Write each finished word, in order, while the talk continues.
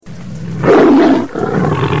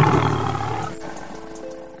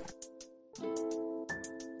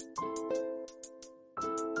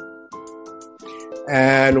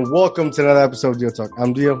and welcome to another episode of Deal Talk.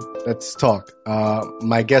 I'm Dio. Let's talk.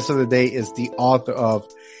 My guest of the day is the author of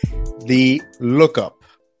The Lookup,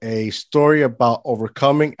 a story about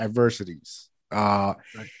overcoming adversities. For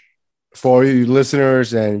you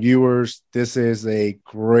listeners and viewers, this is a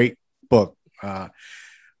great book.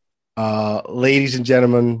 Ladies and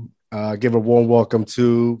gentlemen, give a warm welcome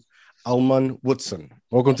to Alman Woodson.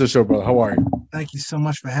 Welcome to the show, brother. How are you? Thank you so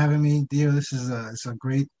much for having me, dear. This is it's a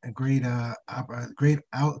great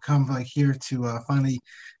outcome, like here to finally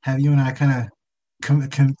have you and I kind of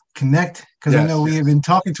connect, because I know we have been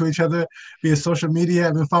talking to each other via social media.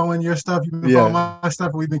 I've been following your stuff, you've been following my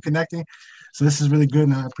stuff, and we've been connecting. So this is really good,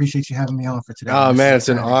 and I appreciate you having me on for today. Oh man, it's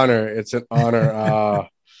an honor. It's an honor.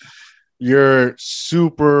 You're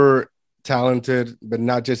super talented, but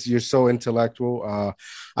not just, you're so intellectual.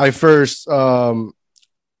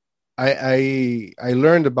 I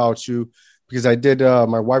learned about you because I did,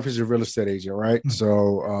 my wife is a real estate agent, right? Mm-hmm.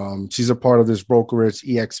 So she's a part of this brokerage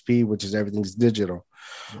EXP, which is everything's digital.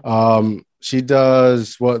 She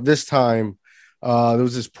does, well, this time there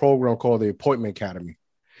was this program called the Appointment Academy,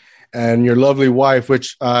 and your lovely wife,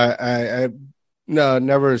 which I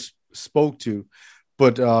never spoke to,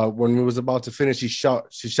 but when we was about to finish, she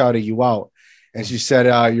shouted you out, and she said,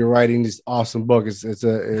 "You're writing this awesome book. It's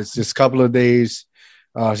just a couple of days."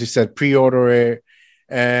 She said, "Pre-order it,"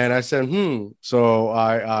 and I said, So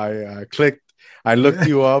I clicked. I looked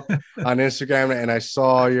you up on Instagram, and I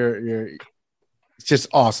saw your. It's just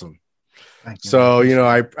awesome. Thank you. So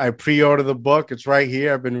I pre-ordered the book. It's right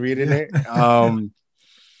here. I've been reading it.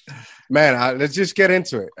 Man, let's just get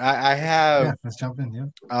into it. I have. Yeah, let's jump in. Yeah.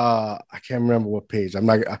 I can't remember what page. I'm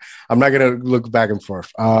not gonna look back and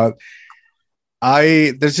forth.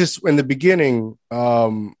 There's just in the beginning.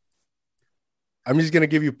 I'm just gonna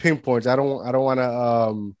give you pinpoints. I don't want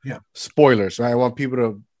to spoilers. Right? I want people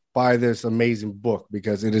to buy this amazing book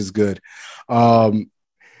because it is good.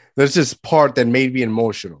 There's this part that made me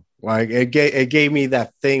emotional. Like it gave me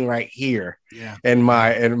that thing right here. Yeah. In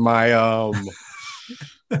my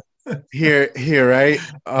here, right?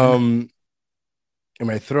 In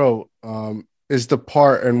my throat, is the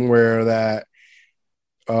part in where that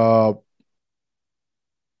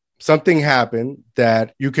something happened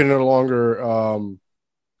that you can no longer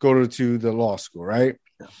go to the law school, right?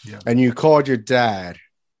 Yeah. And you called your dad,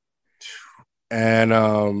 and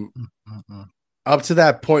up to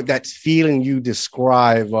that point, that feeling you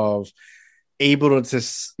describe of able to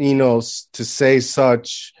say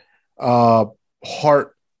such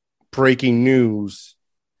heartbreaking news,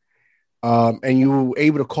 and you were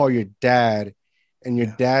able to call your dad, and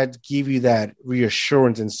your dad give you that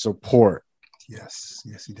reassurance and support. Yes,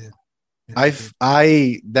 he did.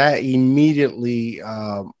 That immediately,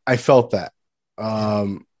 I felt that.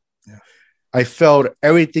 I felt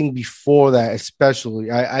everything before that, especially.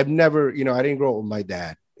 I've never, I didn't grow up with my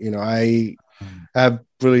dad. I have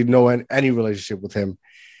really no any relationship with him,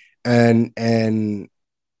 and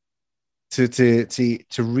to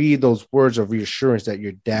read those words of reassurance that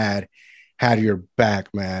your dad had your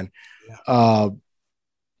back, man. Yeah.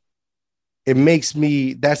 It makes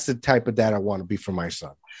me, that's the type of dad I want to be for my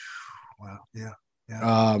son. Wow. Yeah.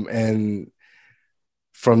 And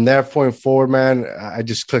from that point forward, man, I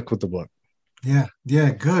just clicked with the book. Yeah.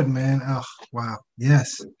 Good, man. Oh, wow.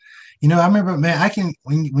 Yes. I remember, man,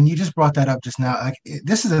 when you just brought that up just now, like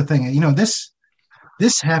this is the thing,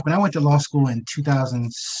 this happened. I went to law school in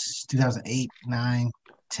 2008, 9,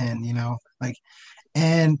 10,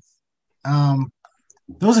 and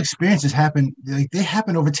those experiences happened, like they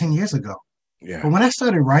happened over 10 years ago. Yeah. But when I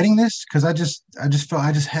started writing this, because I just felt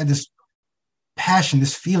I just had this passion,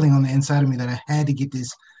 this feeling on the inside of me that I had to get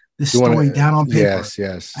this story down on paper.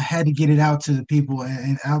 Yes. I had to get it out to the people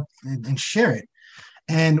and share it.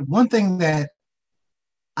 And one thing that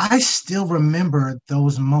I still remember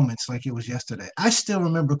those moments like it was yesterday. I still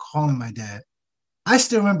remember calling my dad. I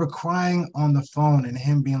still remember crying on the phone and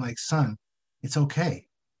him being like, "Son, it's okay.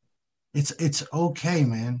 It's okay,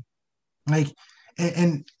 man." Like,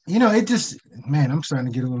 and it just, man, I'm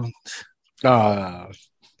starting to get a little.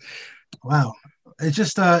 Wow, it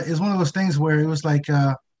just it's one of those things where it was like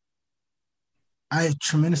I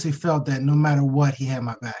tremendously felt that no matter what, he had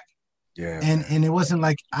my back. Yeah, and it wasn't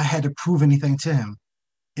like I had to prove anything to him.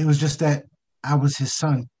 It was just that I was his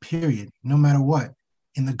son, period. No matter what,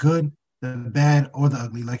 in the good, the bad, or the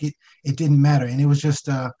ugly, like it didn't matter. And it was just,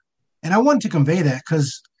 and I wanted to convey that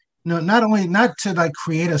because, not to like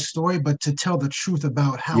create a story, but to tell the truth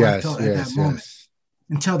about how I felt at that moment,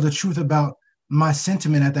 and tell the truth about my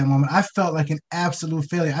sentiment at that moment. I felt like an absolute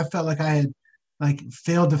failure. I felt like I had like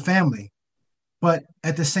failed the family, but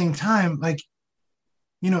at the same time, like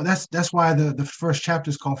that's why the first chapter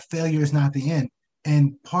is called Failure is Not the End.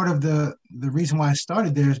 And part of the reason why I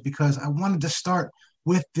started there is because I wanted to start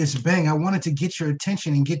with this bang. I wanted to get your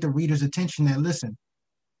attention and get the reader's attention that listen.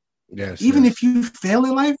 Yes. Even if you fail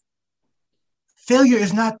in life, failure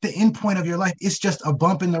is not the end point of your life. It's just a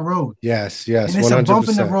bump in the road. Yes. And it's 100%. a bump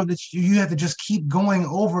in the road that you have to just keep going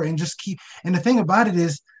over and just keep. And the thing about it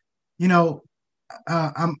is,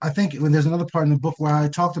 I think when there's another part in the book where I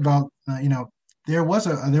talked about, there was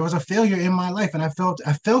a failure in my life, and I felt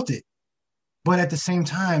it, but at the same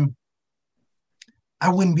time, I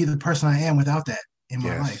wouldn't be the person I am without that in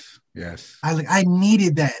my life. Yes. I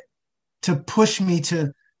needed that to push me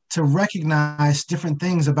to recognize different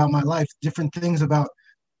things about my life, different things about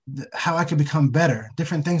how I could become better,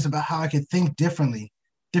 different things about how I could think differently,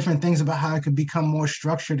 different things about how I could become more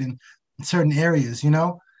structured in certain areas,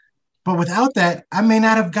 But without that, I may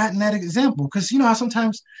not have gotten that example, because how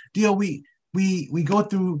sometimes, we go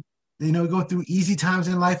through, we go through easy times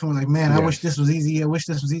in life, and we're like, man, I wish this was easy. I wish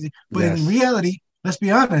this was easy. But in reality, let's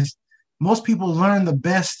be honest, most people learn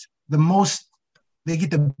they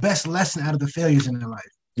get the best lesson out of the failures in their life.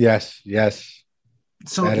 Yes.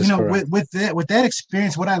 So with that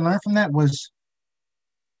experience, what I learned from that was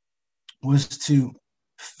to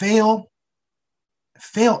fail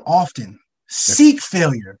often, seek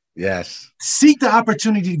failure. Yes. Seek the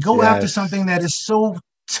opportunity to go after something that is so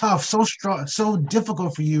tough, so strong, so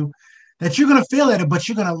difficult for you that you're going to fail at it, but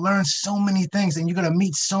you're going to learn so many things, and you're going to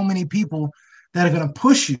meet so many people that are going to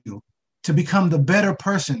push you to become the better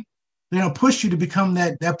person. They're going to push you to become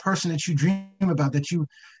that person that you dream about, that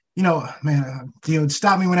man,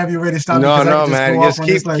 stop me whenever you're ready to stop me. No, man. Just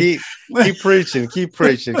keep preaching, keep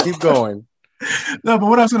going. No, but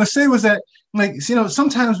what I was going to say was that,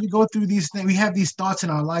 sometimes we go through these things, we have these thoughts in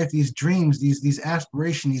our life, these dreams, these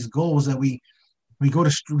aspirations, these goals that we go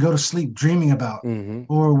to sleep dreaming about,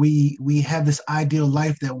 or we have this ideal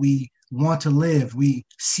life that we want to live. We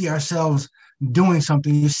see ourselves doing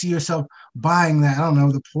something. You see yourself buying that, I don't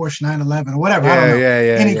know, the Porsche 911 or whatever. I don't know,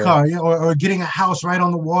 any car, or getting a house right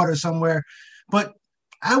on the water somewhere. But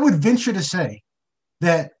I would venture to say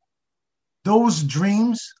that those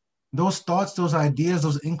dreams, those thoughts, those ideas,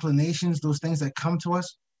 those inclinations, those things that come to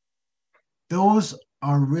us, those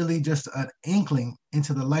are really just an inkling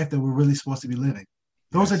into the life that we're really supposed to be living.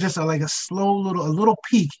 Those are just like a little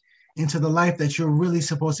peek into the life that you're really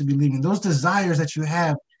supposed to be living. Those desires that you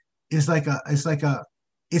have it's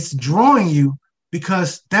drawing you,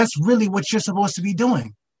 because that's really what you're supposed to be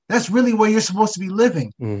doing. That's really where you're supposed to be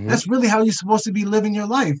living. That's really how you're supposed to be living your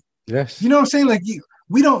life. Yes. You know what I'm saying? Like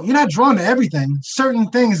you're not drawn to everything. Certain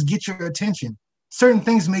things get your attention. Certain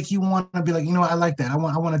things make you want to be like, I like that. I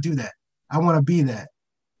want to do that. I want to be that.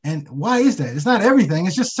 And why is that? It's not everything.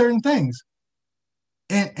 It's just certain things.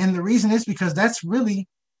 And the reason is because that's really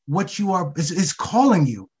what you are. It's calling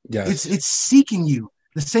you. Yes. It's seeking you.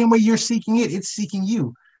 The same way you're seeking it, it's seeking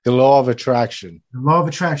you. The law of attraction. The law of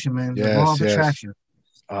attraction, man. Yes, the law of attraction.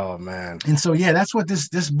 Oh, man. And so, that's what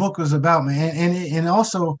this book was about, man. And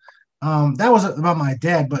also, that was about my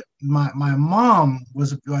dad, but my mom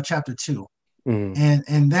was about chapter 2.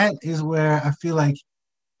 And that is where I feel like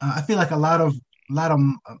a lot of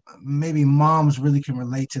maybe moms really can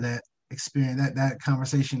relate to that experience, that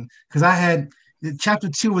conversation. Because chapter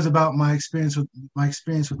 2 was about my experience with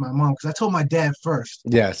my mom, because I told my dad first.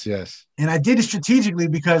 Yes. And I did it strategically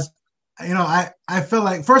because, I felt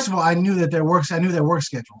like, first of all, I knew their work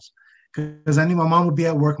schedules, because I knew my mom would be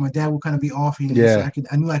at work, my dad would kind of be off. So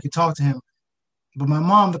I knew I could talk to him. But my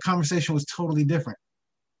mom, the conversation was totally different.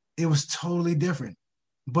 It was totally different.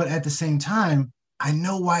 But at the same time, I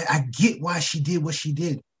get why she did what she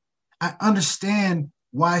did. I understand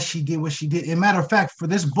why she did what she did. As a matter of fact, for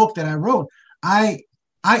this book that I wrote, I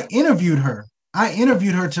interviewed her. I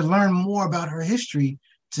interviewed her to learn more about her history,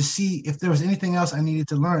 to see if there was anything else I needed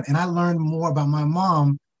to learn. And I learned more about my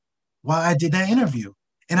mom while I did that interview.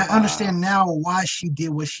 And I understand now why she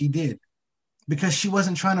did what she did, because she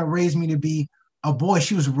wasn't trying to raise me to be a boy.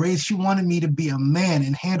 She wanted me to be a man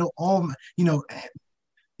and handle all,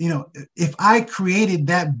 if I created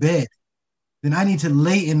that bed, then I need to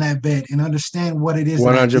lay in that bed and understand what it is.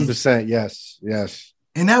 100%. Yes.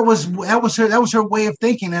 And that was her way of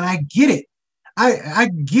thinking. And I get it. I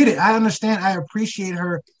get it. I understand. I appreciate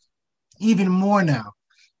her even more now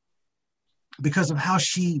because of how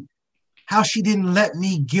she didn't let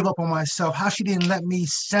me give up on myself, how she didn't let me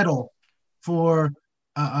settle for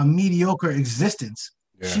a mediocre existence.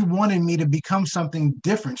 Yeah. She wanted me to become something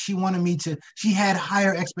different. She had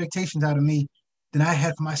higher expectations out of me than I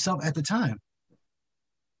had for myself at the time.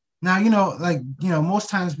 Now, most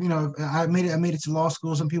times, I made it to law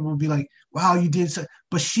school. Some people would be like, wow, you did so,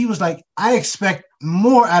 but she was like, I expect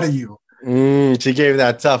more out of you. She gave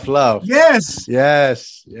that tough love. Yes.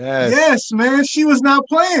 Yes. Yes, man. She was not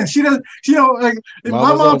playing. She doesn't, like Mamas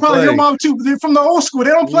my mom, probably play. your mom too. They're from the old school.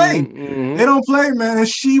 They don't play. Mm-hmm. They don't play, man. And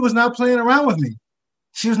she was not playing around with me.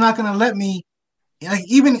 She was not gonna let me,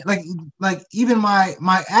 even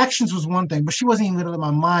my actions was one thing, but she wasn't even gonna let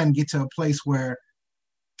my mind get to a place where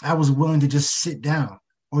I was willing to just sit down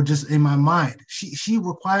or just in my mind. She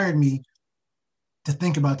required me to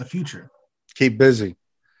think about the future. Keep busy.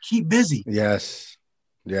 Keep busy. Yes.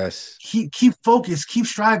 Keep focused. Keep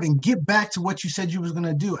striving. Get back to what you said you was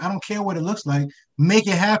gonna do. I don't care what it looks like. Make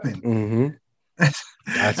it happen. Mm-hmm.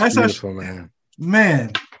 That's beautiful, man.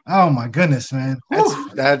 Man, oh my goodness, man.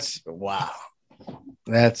 That's wow.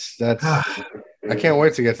 That's I can't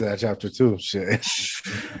wait to get to that chapter 2. Shit.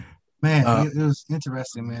 Man, it was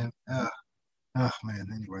interesting, man. Oh man.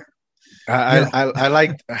 Anyway, I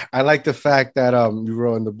like the fact that you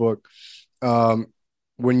wrote in the book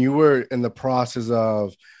when you were in the process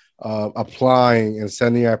of applying and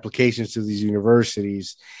sending applications to these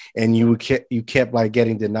universities, and you kept like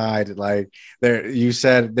getting denied. Like you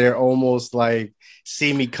said they're almost like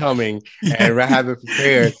see me coming and have it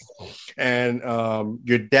prepared. And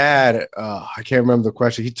your dad, I can't remember the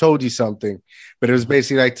question. He told you something, but it was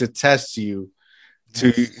basically like to test you,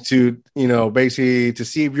 to basically to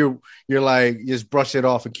see if you're like just brush it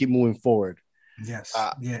off and keep moving forward. Yes,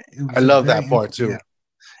 I love that part too. Yeah.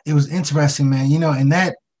 It was interesting, man.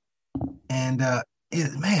 That's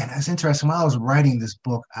interesting. While I was writing this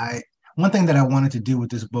book, one thing that I wanted to do with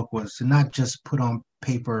this book was to not just put on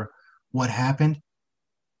paper what happened,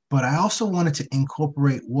 but I also wanted to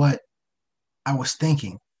incorporate what I was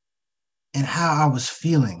thinking and how I was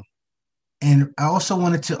feeling. And I also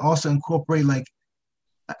wanted to also incorporate, like,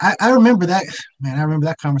 I remember that, man, I remember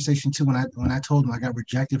that conversation too, when I told him I got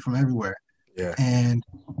rejected from everywhere. Yeah. And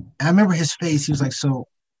I remember his face. He was like, so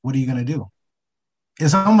what are you going to do?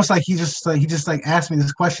 It's almost like he just asked me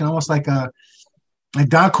this question, almost like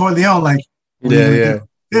Don Corleone, like, yeah.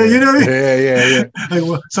 Yeah, you know what I mean? Yeah. Like,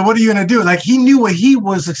 well, so what are you gonna do? Like, he knew what he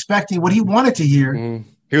was expecting, what he wanted to hear. Mm-hmm.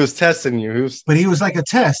 He was testing you. But he was like a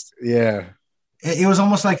test. Yeah. It was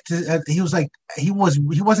almost like he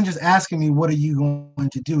wasn't just asking me, what are you going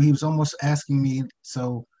to do? He was almost asking me,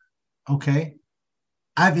 so, okay,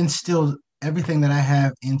 I've instilled everything that I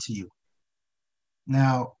have into you.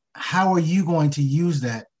 Now, how are you going to use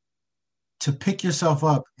that to pick yourself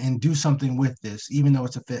up and do something with this, even though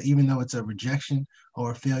it's a rejection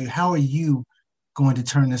or a failure? How are you going to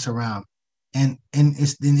turn this around? And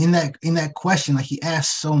it's in that question, like, he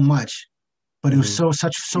asked so much, but it was so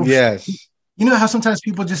yes. You know how sometimes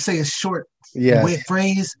people just say a short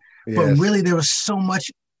phrase, but really there was so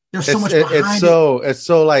much. There's so much behind it. It's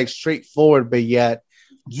so like straightforward, but yet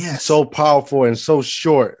so powerful and so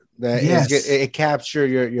short that it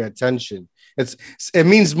captures your attention. It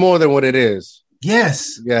means more than what it is.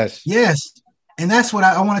 Yes. And that's what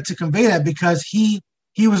I wanted to convey, that because he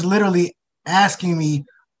was literally asking me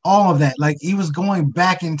all of that. Like, he was going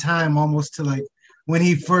back in time almost to like when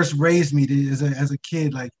he first raised me as a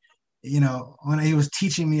kid, like, when he was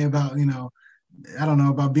teaching me about, I don't know,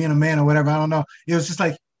 about being a man or whatever. I don't know. It was just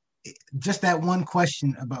like, just that one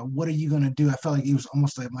question about what are you going to do? I felt like it was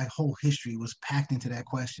almost like my whole history was packed into that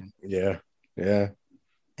question. Yeah. And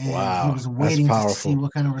wow, he was waiting to see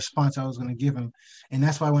what kind of response I was going to give him. And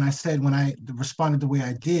that's why when I responded the way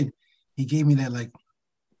I did, he gave me that, like,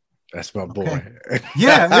 that's my boy.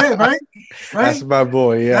 Yeah, right? That's my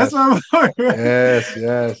boy, yeah. That's my boy. Right?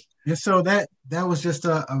 Yes. And so that was just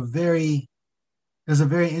a very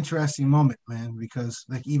interesting moment, man, because,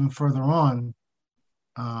 like, even further on,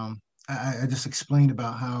 I just explained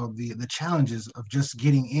about how the challenges of just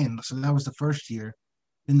getting in. So that was the first year.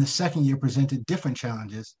 Then the second year presented different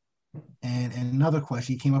challenges, and another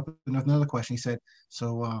question. He came up with another question. He said,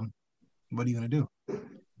 "So, what are you going to do?"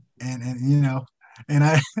 And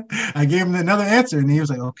I gave him another answer, and he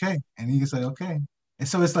was like, "Okay," and he was like, "Okay." And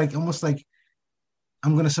so it's like almost like,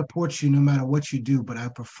 I'm going to support you no matter what you do, but I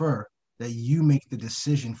prefer that you make the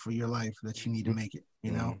decision for your life that you need to make it.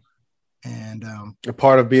 And a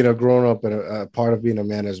part of being a grown up and a part of being a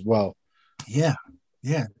man as well. Yeah.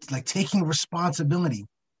 It's like taking responsibility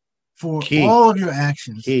for all of your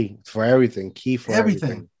actions. Key for everything.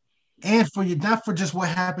 And for you, not for just what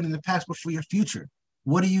happened in the past, but for your future.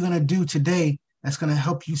 What are you going to do today that's going to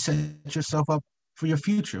help you set yourself up for your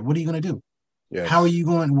future? What are you going to do? Yes. How are you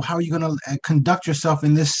going to conduct yourself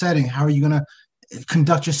in this setting? How are you going to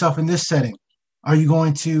conduct yourself in this setting? Are you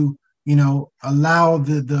going to, allow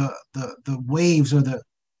the waves or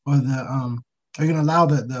or are you gonna allow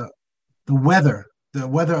the weather, the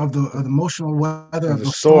emotional weather Or of the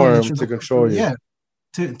the storm that storm you're to going control through, you. yeah,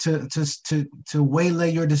 to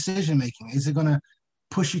waylay your decision making? Is it gonna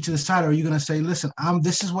push you to the side, or are you gonna say, listen,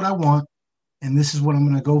 this is what I want, and this is what I'm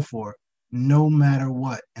gonna go for, no matter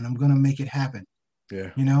what, and I'm gonna make it happen.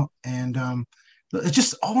 Yeah. And it's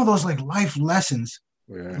just all of those like Yeah.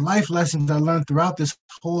 life lessons I learned throughout this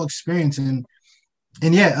whole experience, and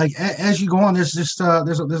yeah, like as you go on, there's just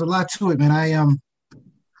there's a lot to it, man.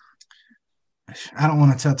 I don't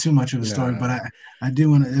want to tell too much of the story, but Nah. I do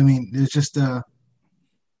want to. I mean, there's just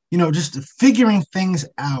just figuring things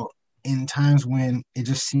out in times when it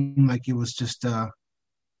just seemed like it was just There's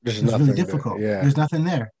it was really nothing there. difficult. Yeah. There's nothing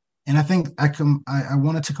there, and I think I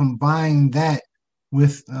wanted to combine that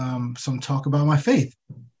with some talk about my faith,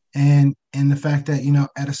 and the fact that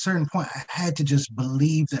at a certain point I had to just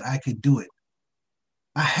believe that I could do it.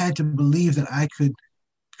 I had to believe that I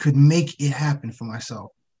could make it happen for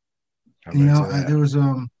myself. I'm into that. There was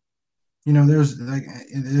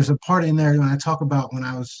there's a part in there when I talk about when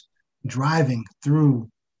I was driving through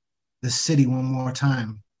the city one more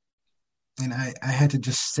time, and I had to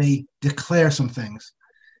just declare some things,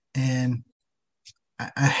 and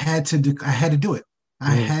I had to do it. I had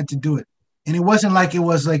to do it, and it wasn't like it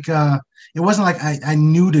wasn't like I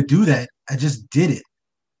knew to do that. I just did it,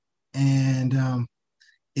 and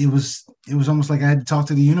it was almost like I had to talk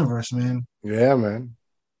to the universe, man. Yeah, man.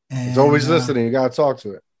 It's And always listening. You gotta talk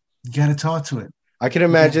to it. you got to talk to it. I can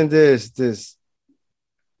imagine this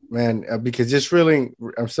man, because just really,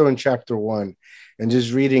 I'm still in chapter 1, and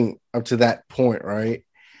just reading up to that point, right?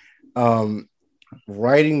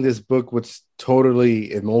 Writing this book was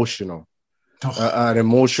totally emotional, an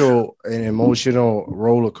emotional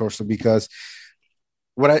roller coaster, because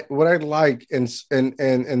what I like and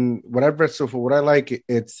what I've read so far, what I like,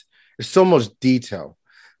 it's so much detail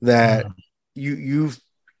that you're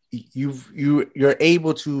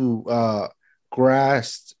able to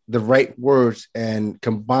grasp the right words and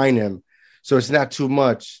combine them, so it's not too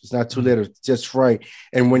much, it's not too little, it's just right.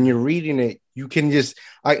 And when you're reading it, you can just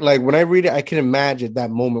when I read it, I can imagine that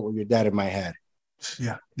moment with your dad in my head.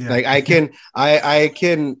 Yeah. Like I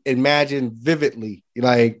can imagine vividly.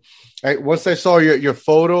 Like once I saw your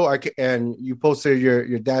photo, and you posted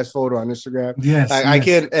your dad's photo on Instagram. Yes, I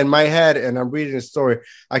can, in my head, and I'm reading the story,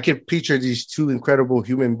 I could picture these two incredible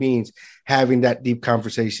human beings having that deep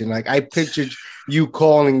conversation. Like I pictured you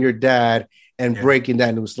calling your dad and breaking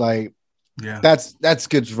that news. Like, that's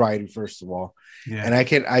good writing, first of all. Yeah. And I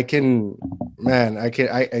can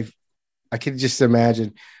just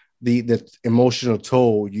imagine the emotional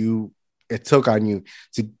toll it took on you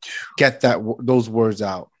to get those words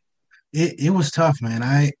out. It was tough, man.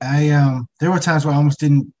 I there were times where I almost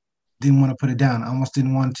didn't want to put it down. I almost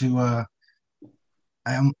didn't want to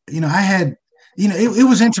I had it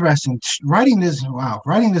was interesting writing this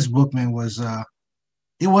book, man.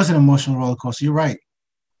 It was an emotional roller coaster. You're right.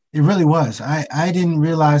 It really was. I didn't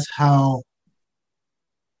realize how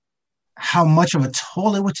much of a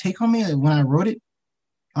toll it would take on me when I wrote it.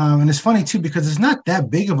 And it's funny too, because it's not that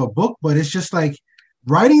big of a book, but it's just like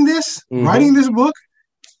writing this book,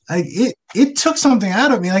 like it took something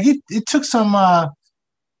out of me. Like it took some, like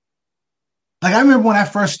I remember when I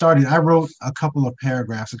first started, I wrote a couple of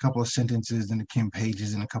paragraphs, a couple of sentences, and it came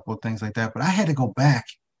pages and a couple of things like that. But I had to go back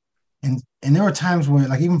and there were times where,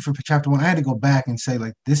 like, even for chapter 1, I had to go back and say,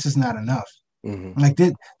 like, this is not enough. Like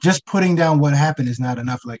just putting down what happened is not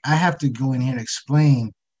enough. Like I have to go in here and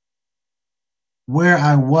explain where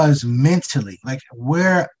I was mentally, like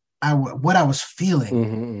what I was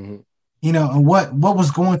feeling, and what was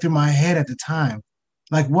going through my head at the time.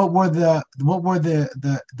 Like what were the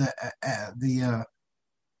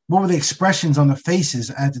expressions on the faces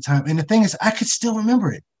at the time. And the thing is, I could still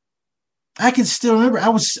remember it. I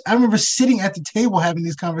remember sitting at the table having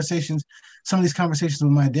these conversations, some of these conversations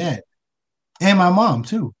with my dad and my mom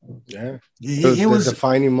too. Yeah. It was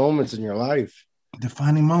defining moments in your life.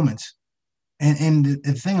 Defining moments. And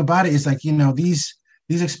the thing about it is, like, these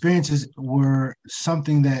experiences were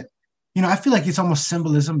something that, I feel like it's almost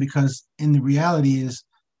symbolism, because in the reality is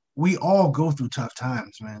we all go through tough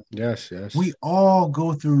times, man. Yes. We all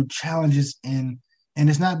go through challenges, and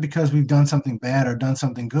it's not because we've done something bad or done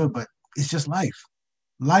something good, but it's just life.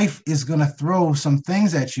 Life is going to throw some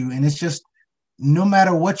things at you, and it's just, no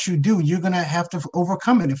matter what you do, you're going to have to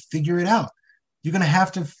overcome it and figure it out. You're going to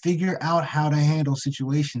have to figure out how to handle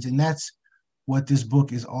situations, and that's what this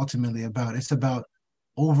book is ultimately about. It's about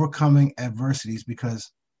overcoming adversities,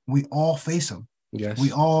 because we all face them. Yes.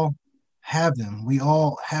 We all have them. We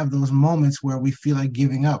all have those moments where we feel like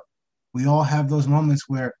giving up. We all have those moments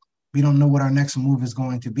where We don't know what our next move is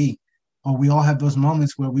going to be. Or we all have those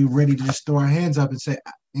moments where we're ready to just throw our hands up and say,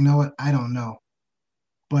 you know what, I don't know.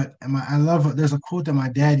 But I love, there's a quote that my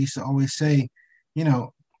dad used to always say, you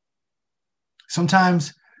know,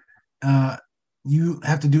 sometimes you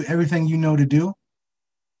have to do everything you know to do.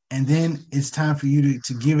 And then it's time for you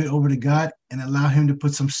to give it over to God and allow him to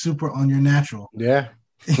put some super on your natural. Yeah.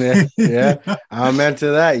 Yeah. I'm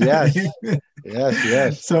into that. Yes.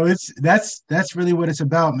 Yes. So that's really what it's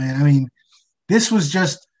about, man. I mean, this was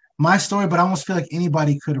just my story, but I almost feel like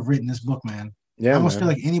anybody could have written this book, man. Yeah, I almost feel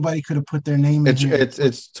like anybody could have put their name in here.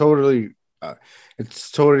 It's totally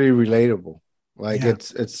relatable. Like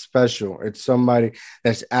it's special. It's somebody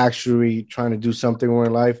that's actually trying to do something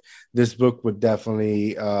in life. This book would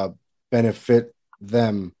definitely benefit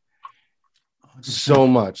them 100%. So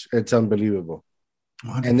much. It's unbelievable.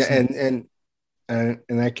 100%.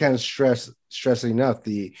 And I can't stress enough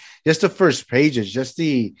the first pages, just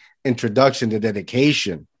the introduction, the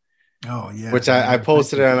dedication. Oh yeah, which I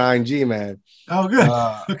posted it on IG, man. Oh, good.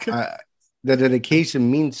 Okay. The dedication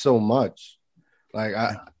means so much. Like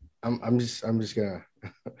I'm just gonna.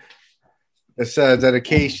 It says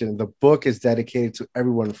dedication. The book is dedicated to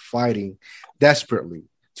everyone fighting desperately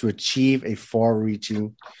to achieve a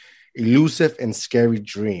far-reaching, elusive, and scary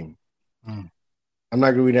dream. I'm not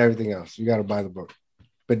gonna read everything else. You got to buy the book,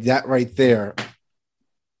 but that right there,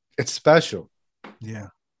 it's special. Yeah.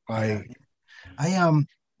 I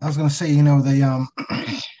was gonna say, you know,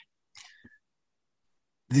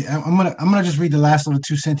 I'm gonna just read the last little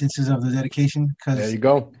 2 sentences of the dedication because there you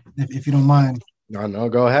go. If you don't mind. No,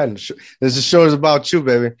 go ahead. This show is about you,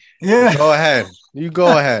 baby. Yeah. Go ahead. You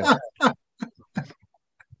go ahead.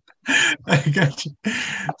 I got you.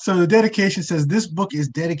 So the dedication says, this book is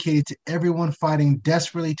dedicated to everyone fighting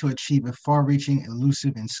desperately to achieve a far-reaching,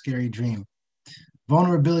 elusive, and scary dream.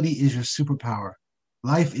 Vulnerability is your superpower.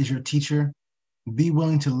 Life is your teacher. Be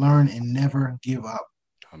willing to learn and never give up.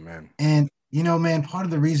 Amen. And, you know, man, part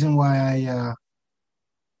of the reason why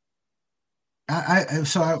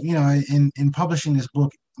in publishing this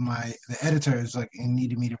book, the editor is like, and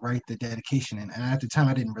needed me to write the dedication. And at the time,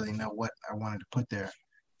 I didn't really know what I wanted to put there.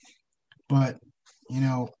 But, you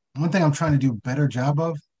know, one thing I'm trying to do a better job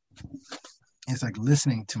of is like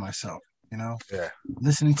listening to myself, you know,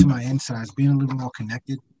 listening to my insides, being a little more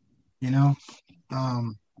connected, you know,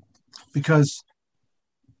 because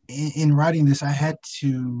in writing this, I had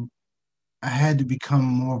to become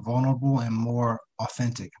more vulnerable and more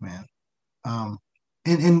authentic, man.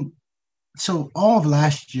 And so all of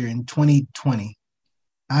last year in 2020,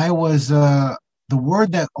 I was, the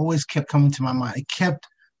word that always kept coming to my mind, it kept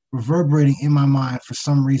reverberating in my mind for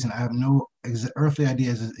some reason. I have no earthly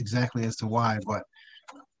idea exactly as to why, but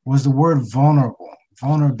was the word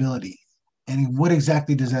vulnerability. And what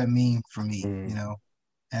exactly does that mean for me, you know,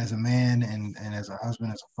 as a man and as a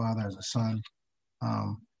husband, as a father, as a son?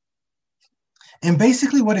 And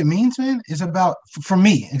basically what it means, man, is about, for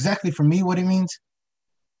me, what it means,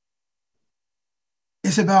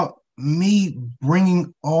 it's about me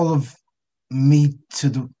bringing all of me to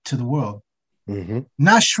the world.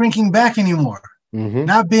 Not shrinking back anymore,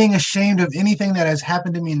 not being ashamed of anything that has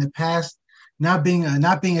happened to me in the past, not being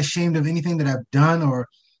ashamed of anything that I've done, or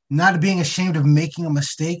not being ashamed of making a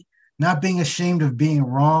mistake, not being ashamed of being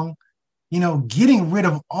wrong, you know, getting rid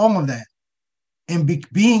of all of that and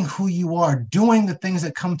being who you are, doing the things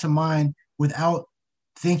that come to mind without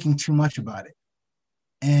thinking too much about it.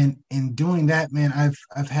 And in doing that, man, I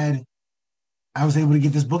was able to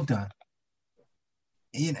get this book done.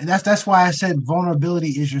 You know, that's why I said vulnerability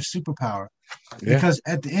is your superpower, because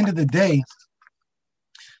at the end of the day,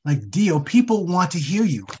 like Dio, people want to hear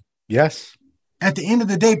you. Yes. At the end of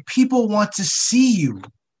the day, people want to see you.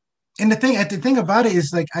 And the thing about it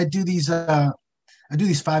is, like, I do these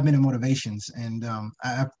 5-minute motivations, and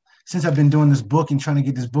since I've been doing this book and trying to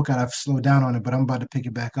get this book out, I've slowed down on it, but I'm about to pick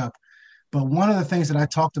it back up. But one of the things that I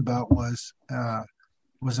talked about was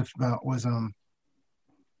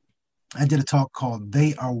I did a talk called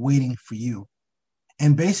 "They Are Waiting for You,"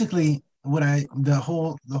 and basically, the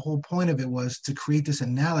whole point of it was to create this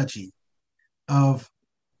analogy of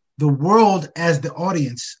the world as the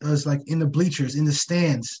audience, as like in the bleachers, in the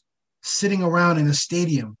stands, sitting around in a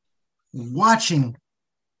stadium, watching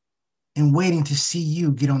and waiting to see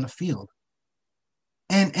you get on the field.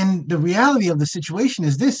 And the reality of the situation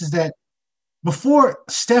is that before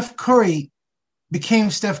Steph Curry became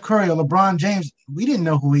Steph Curry or LeBron James, we didn't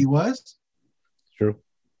know who he was. True.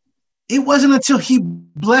 It wasn't until he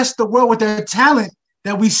blessed the world with their talent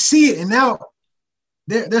that we see it. And now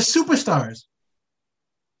they're superstars.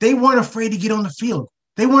 They weren't afraid to get on the field.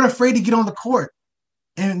 They weren't afraid to get on the court.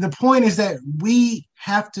 And the point is that we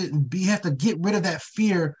have to get rid of that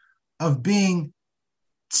fear of being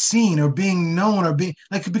seen or being known or being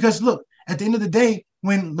like, because look, at the end of the day,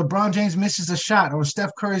 when LeBron James misses a shot or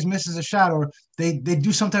Steph Curry misses a shot or they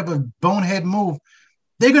do some type of bonehead move,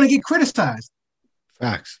 they're going to get criticized.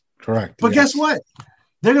 Facts. Correct. But guess what?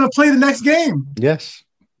 They're going to play the next game. Yes.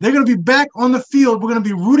 They're going to be back on the field. We're going to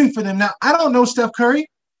be rooting for them. Now, I don't know Steph Curry.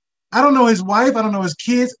 I don't know his wife. I don't know his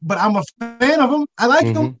kids, but I'm a fan of him. I like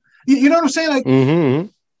him. You know what I'm saying? Like,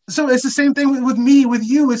 so it's the same thing with me, with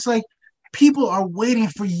you. It's like people are waiting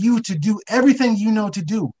for you to do everything you know to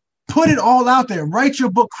do. Put it all out there. Write your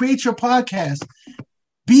book. Create your podcast.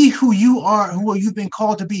 Be who you are, who you've been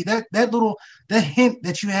called to be. That hint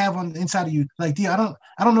that you have on the inside of you. Like, D, I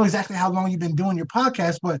don't know exactly how long you've been doing your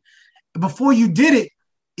podcast, but before you did it,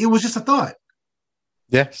 it was just a thought.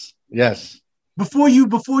 Yes. Before you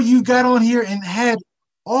got on here and had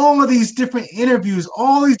all of these different interviews,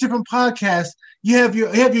 all these different podcasts, you have your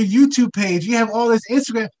YouTube page, you have all this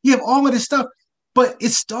Instagram, you have all of this stuff, but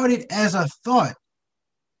it started as a thought.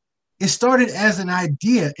 It started as an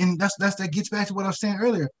idea, and that gets back to what I was saying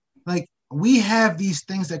earlier. Like, we have these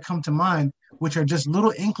things that come to mind, which are just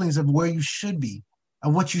little inklings of where you should be,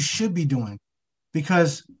 of what you should be doing,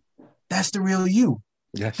 because that's the real you.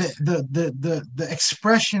 Yes. The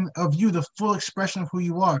expression of you, the full expression of who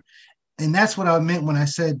you are. And that's what I meant when I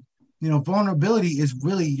said, vulnerability is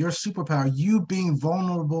really your superpower. You being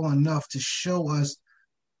vulnerable enough to show us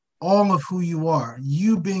all of who you are.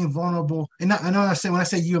 You being vulnerable. And I know when I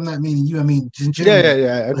say you, I'm not meaning you. I mean, generally,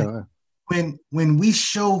 yeah. I know. When we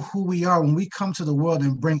show who we are, when we come to the world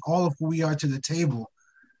and bring all of who we are to the table,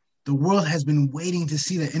 the world has been waiting to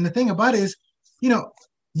see that. And the thing about it is,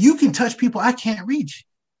 you can touch people I can't reach,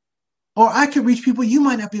 or I can reach people you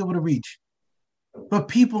might not be able to reach. But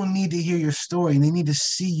people need to hear your story, and they need to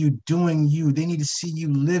see you doing you. They need to see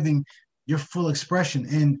you living your full expression.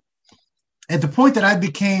 And at the point that I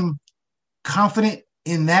became confident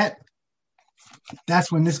in that,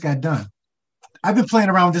 that's when this got done. I've been playing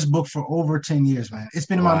around with this book for over 10 years, man. It's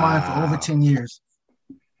been in my mind for over 10 years.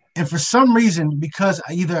 And for some reason, because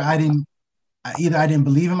either I didn't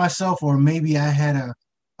believe in myself, or maybe I had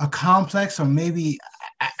a complex, or maybe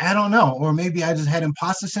I don't know, or maybe I just had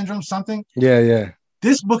imposter syndrome, something. Yeah.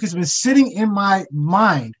 This book has been sitting in my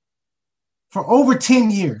mind for over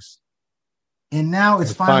 10 years. And now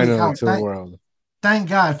it's finally out. To the world. Thank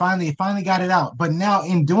God, finally got it out. But now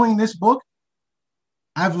in doing this book,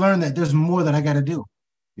 I've learned that there's more that I got to do.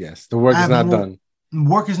 Yes, the work is not done.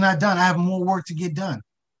 Work is not done. I have more work to get done.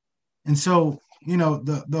 And so,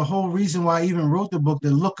 the whole reason why I even wrote the book, to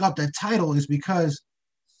look up that title, is because,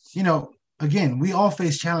 again, we all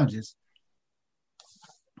face challenges.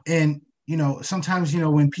 And, sometimes,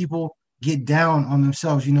 when people get down on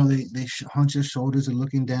themselves, they hunch their shoulders and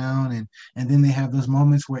looking down, and then they have those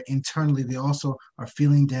moments where internally they also are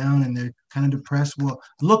feeling down and they're kind of depressed. Well,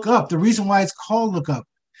 look up. The reason why it's called Look Up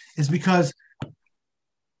is because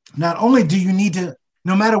not only do you need to,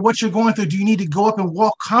 no matter what you're going through, do you need to go up and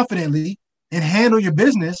walk confidently and handle your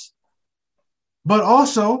business, but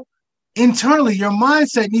also internally your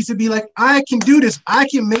mindset needs to be like, I can do this. I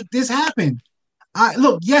can make this happen.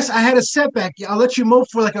 Yes, I had a setback. I'll let you mope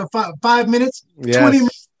for like a 5 minutes, yes. 20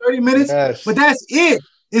 minutes, 30 minutes, yes. But that's it.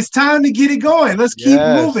 It's time to get it going. Let's keep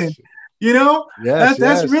moving.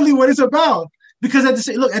 That's really what it's about. Because at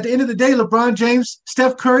the end of the day, LeBron James,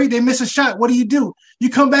 Steph Curry, they miss a shot. What do? You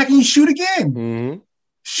come back and you shoot again. Mm-hmm.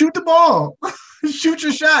 Shoot the ball. Shoot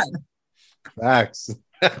your shot. Facts.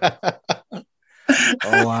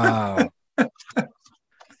 Oh, wow.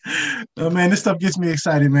 Oh man, this stuff gets me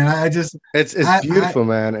excited, man. It's beautiful,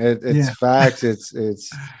 man. It's facts.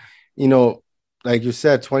 It's like you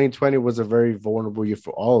said, 2020 was a very vulnerable year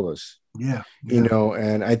for all of us. Yeah.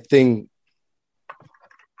 And I think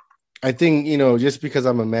just because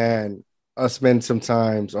I'm a man, us men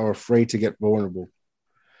sometimes are afraid to get vulnerable.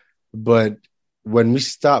 But when we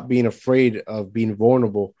stop being afraid of being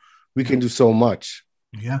vulnerable, we can do so much.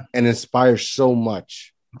 Yeah. And inspire so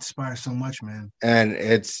much. Inspire so much, man. And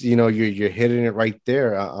it's you're hitting it right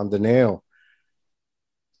there on the nail.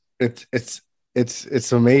 It's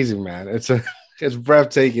amazing, man. It's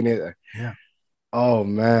breathtaking. Yeah. Oh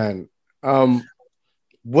man.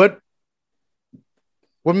 What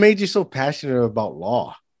made you so passionate about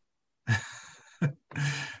law?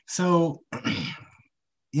 So,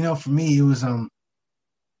 for me, it was part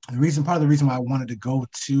of the reason why I wanted to go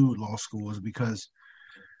to law school was because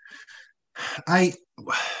I've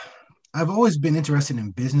always been interested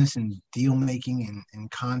in business and deal making and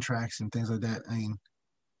contracts and things like that.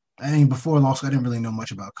 I mean, before law school, I didn't really know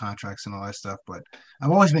much about contracts and all that stuff, but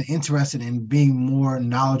I've always been interested in being more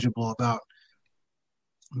knowledgeable about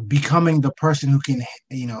becoming the person who can,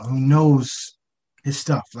 who knows his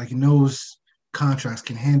stuff, like knows contracts,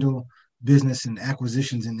 can handle business and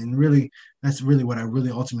acquisitions, and really that's really what I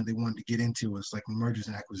really ultimately wanted to get into, was like mergers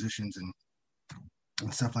and acquisitions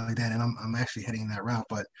and stuff like that. And I'm actually heading that route.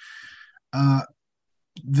 But uh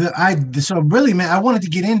so really, man, I wanted to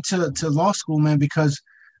get into law school, man, because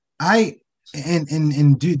I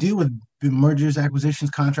and do deal with mergers,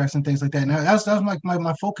 acquisitions, contracts, and things like that. Now that was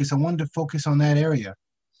my focus. I wanted to focus on that area.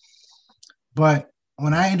 But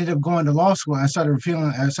when I ended up going to law school, I started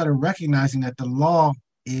recognizing that the law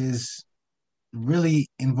is really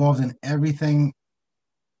involved in everything.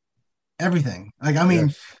 Everything. Like, I mean,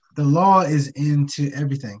 Yes. the law is into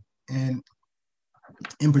everything. And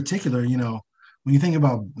in particular, when you think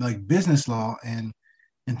about like business law and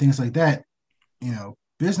things like that,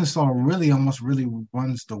 business law really almost really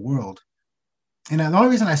runs the world. And the only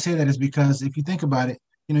reason I say that is because if you think about it,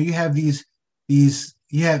 you have these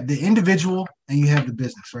you have the individual and you have the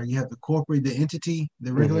business, right? You have the corporate, the entity,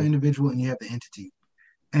 the regular Mm-hmm. individual, and you have the entity.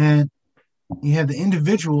 And you have the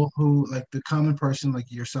individual who, like the common person,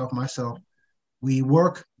 like yourself, myself, we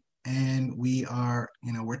work and we are,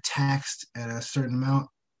 we're taxed at a certain amount.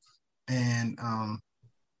 And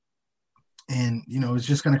it's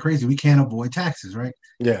just kind of crazy. We can't avoid taxes, right?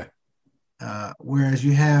 Yeah. Whereas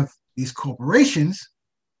you have these corporations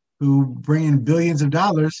who bring in billions of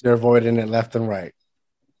dollars, They're avoiding it left and right.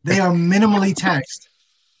 they are minimally taxed,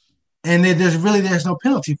 and there's no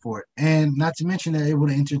penalty for it. And not to mention they're able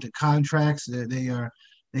to enter into contracts. They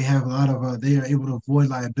have a lot of they are able to avoid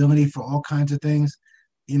liability for all kinds of things.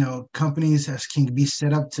 Companies can be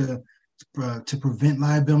set up to prevent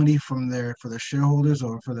liability for their shareholders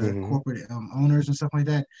or for the Mm-hmm. corporate owners and stuff like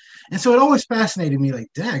that. And so it always fascinated me, like,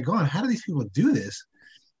 daggone, how do these people do this?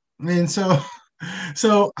 And so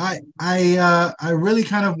I really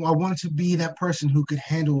I wanted to be that person who could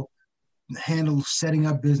handle setting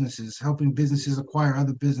up businesses, helping businesses acquire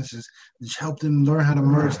other businesses, just help them learn how to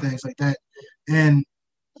merge things like that. And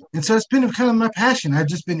and so it's been kind of my passion. I've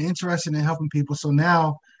just been interested in helping people. So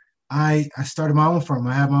now I started my own firm.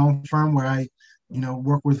 I have my own firm where I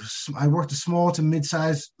worked with small to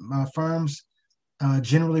mid-sized firms,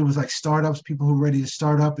 generally with like startups, people who are ready to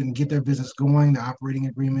start up and get their business going, the operating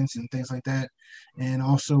agreements and things like that. And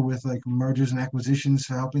also with like mergers and acquisitions,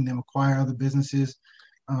 helping them acquire other businesses.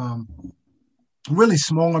 Um, Really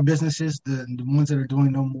smaller businesses, the ones that are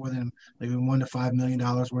doing no more than like $1 to $5 million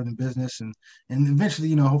worth of business. And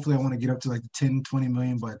eventually, hopefully I want to get up to like the 10, 20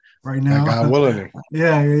 million. But right That now, God willing.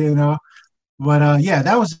 yeah, But yeah,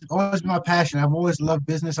 that was always been my passion. I've always loved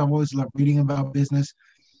business. I've always loved reading about business.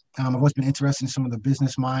 I've always been interested in some of the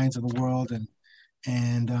business minds of the world,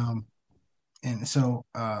 and um, and so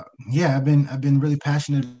yeah, I've been really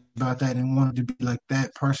passionate about that and wanted to be like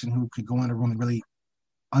that person who could go in a room and really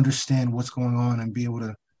understand what's going on and be able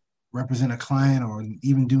to represent a client or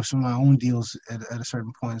even do some of my own deals at a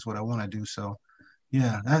certain point is what I want to do. So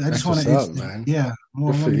yeah, I just That's want what's to, up, man. yeah,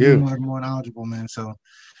 more, Good I for want to be you. more knowledgeable, man. So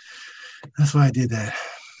that's why I did that.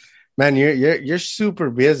 Man, you're super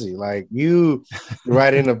busy. Like you're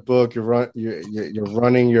writing a book, you're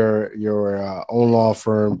running your own law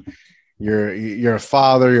firm. You're a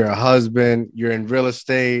father, you're a husband, you're in real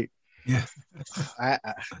estate. Yeah. I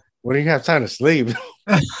when do you have time to sleep?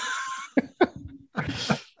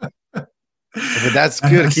 But that's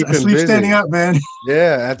good. I Keep him sleep standing busy. up, man.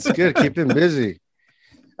 Yeah, that's good. Keep him busy.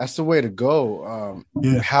 That's the way to go.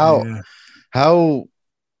 Yeah, How yeah. how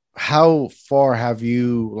how far have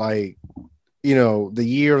you the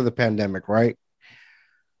year of the pandemic, right?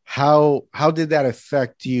 How did that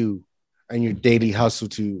affect you and your daily hustle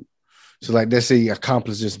to like let's say you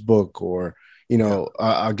accomplish this book or Yeah.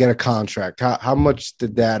 get a contract? How much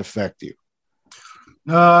did that affect you?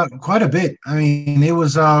 Quite a bit. I mean, it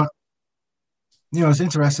was it's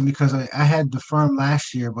interesting because I had the firm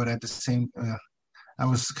last year, but at the same I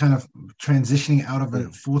was kind of transitioning out of a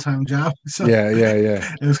Mm. full-time job. So Yeah, yeah,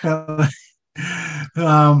 yeah. it was kind of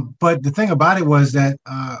but the thing about it was that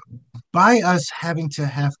by us having to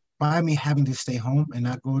have by me having to stay home and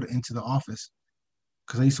not into the office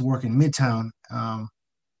because I used to work in Midtown,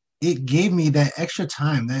 it gave me that extra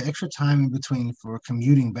time in between for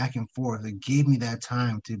commuting back and forth. It gave me that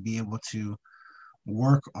time to be able to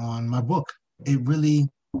work on my book. It really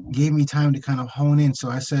gave me time to kind of hone in. So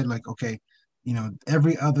I said, like, okay,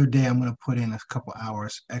 every other day I'm going to put in a couple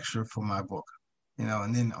hours extra for my book.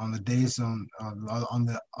 And then on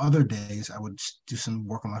the other days, I would do some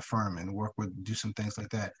work on my firm and do some things like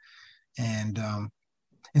that. And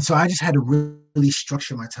so I just had to really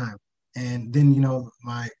structure my time. and then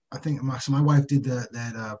my wife did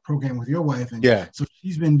that program with your wife, and Yeah. so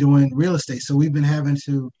she's been doing real estate. So we've been having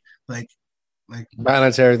to like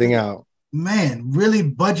balance everything out. Man, really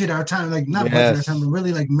budget our time, like not budget our time, but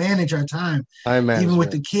really like manage our time. Even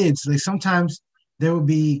with the kids. Like sometimes there would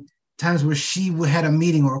be times where she would had a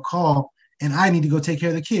meeting or a call, and I need to go take care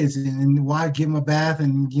of the kids, and why give them a bath,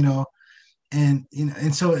 and and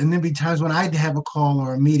there'd be times when I'd have a call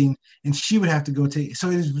or a meeting, and she would have to go take. So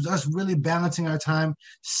it was us really balancing our time,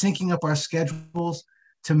 syncing up our schedules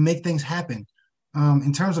to make things happen.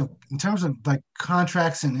 In terms of like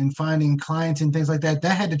contracts and finding clients and things like that,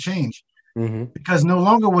 that had to change because no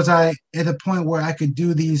longer was I at a point where I could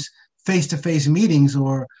do these face-to-face meetings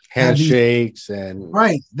or handshakes and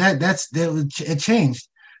right. It changed.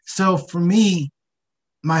 So for me,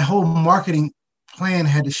 my whole marketing plan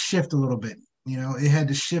had to shift a little bit. It had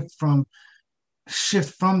to shift from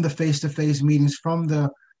the face-to-face meetings, from the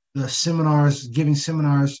seminars, giving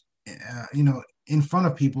seminars, in front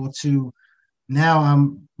of people, to now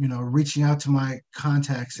I'm, reaching out to my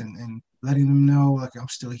contacts and letting them know, like, I'm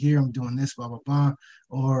still here, I'm doing this, blah, blah, blah.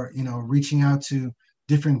 Or, reaching out to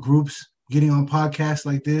different groups, getting on podcasts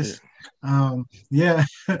like this. Yeah.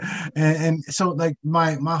 and so like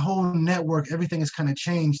my whole network, everything has kind of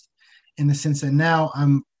changed in the sense that now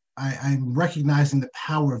I'm recognizing the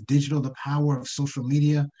power of digital, the power of social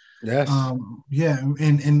media. Yes.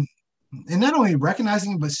 And not only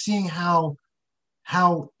recognizing, but seeing how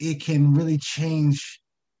it can really change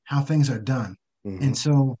how things are done. And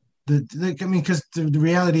so because the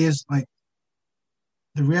reality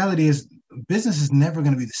is business is never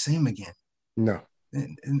going to be the same again. No.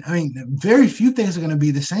 And I mean, very few things are going to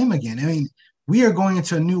be the same again. I mean, we are going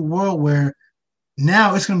into a new world where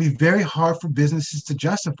now it's going to be very hard for businesses to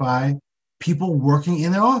justify people working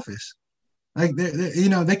in their office. Like,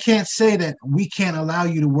 they can't say that we can't allow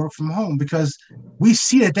you to work from home, because we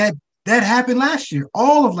see that happened last year,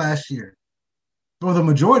 all of last year, or the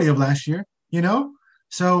majority of last year,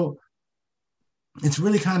 So it's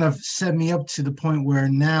really kind of set me up to the point where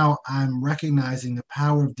now I'm recognizing the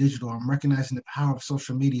power of digital. I'm recognizing the power of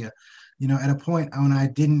social media. At a point when I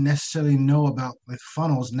didn't necessarily know about with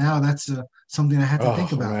funnels, now that's something I have to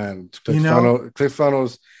think about. Man.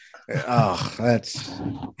 ClickFunnels.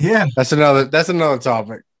 That's another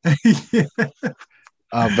topic. Yeah.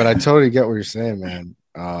 But I totally get what you're saying, man.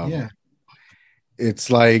 It's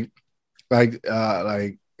like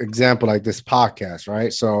example, like this podcast,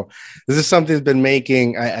 right? So this is something that's been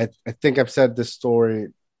making. I think I've said this story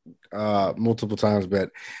multiple times,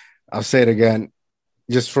 but I'll say it again,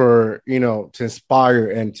 just for to inspire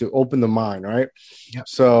and to open the mind, right? Yep.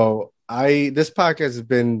 So this podcast has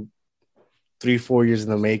been 3-4 years in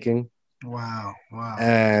the making. Wow.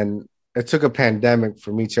 And it took a pandemic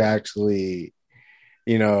for me to actually,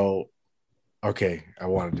 okay, I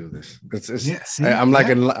want to do this. I'm like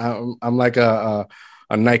a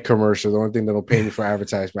night commercial. The only thing that'll pay me for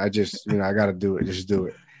advertisement, I just, I got to do it. Just do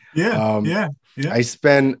it. Yeah. I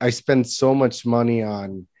spend so much money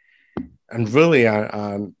on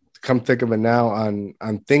come think of it now, on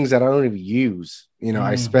things that I don't even use.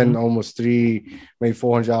 I spend almost $300, maybe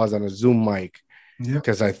 $400 on a Zoom mic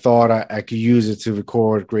because I thought I could use it to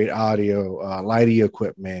record great audio, lighting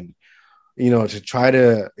equipment, to try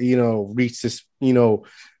to, reach this,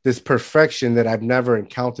 this perfection that I've never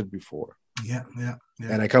encountered before. Yeah.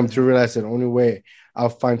 And I come to realize that the only way I'll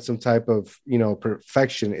find some type of,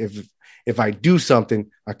 perfection if I do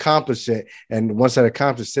something, accomplish it, and once I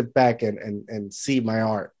accomplish, sit back and see my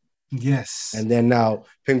art. Yes. And then now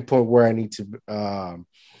pinpoint where I need to,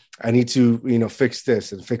 fix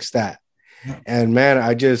this and fix that. Yeah. And man,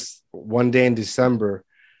 I just one day in December,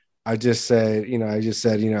 I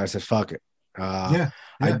said, fuck it. I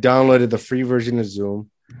downloaded the free version of Zoom.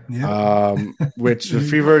 Which the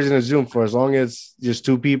free version of Zoom, for as long as just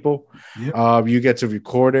 2 people, you get to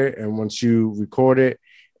record it, and once you record it,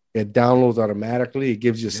 it downloads automatically. It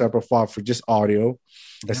gives you a separate file for just audio,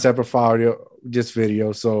 a separate file just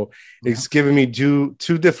video. So it's giving me two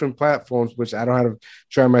different platforms, which I don't have to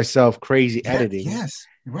try myself crazy editing. Yes,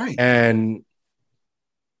 right. And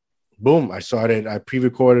boom, I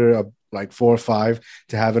pre-recorded like 4 or 5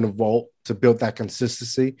 to have in a vault to build that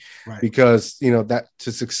consistency, because that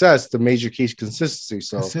to success, the major key is consistency.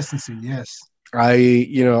 So consistency, yes.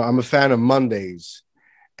 I'm a fan of Mondays,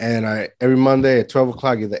 and every Monday at 12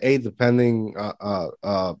 o'clock, either 8, depending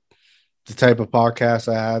the type of podcast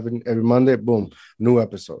I have, and every Monday, boom, new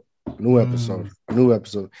episode, and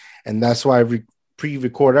that's why I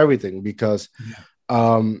pre-record everything, because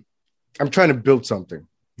I'm trying to build something.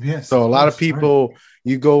 Yes. So a lot of people,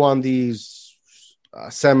 you go on these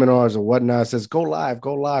seminars or whatnot, says go live,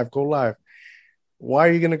 go live, go live. Why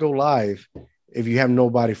are you going to go live if you have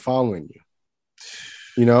nobody following you?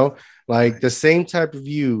 You know, like the same type of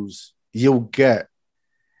views you'll get,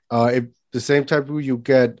 if the same type of views you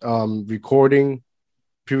get recording,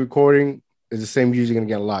 pre-recording is the same views you're going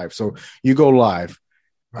to get live. So you go live,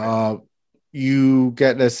 you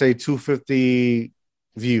get, let's say 250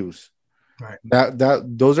 views. Right. That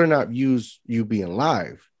those are not views you being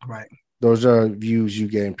live. Right. Those are views you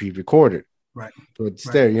getting pre-recorded. Right. So it's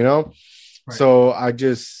there, you know? Right. So I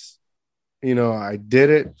just, I did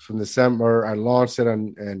it from December. I launched it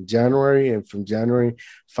in January, and from January,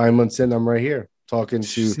 5 months in, I'm right here talking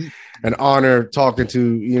to an honor, talking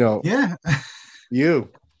to, you.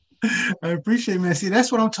 I appreciate it, man. See,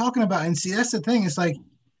 that's what I'm talking about. And see, that's the thing. It's like,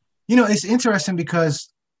 it's interesting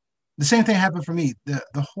because the same thing happened for me. The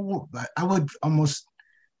whole, I would almost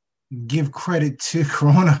give credit to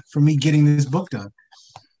Corona for me getting this book done.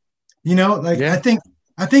 I think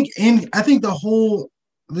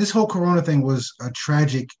this whole Corona thing was a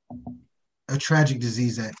tragic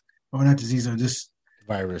disease or this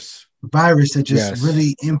virus that just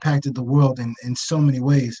really impacted the world in so many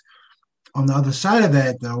ways. On the other side of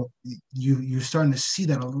that, though, you're starting to see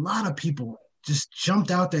that a lot of people just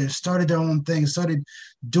jumped out there, started their own thing, started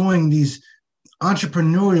doing these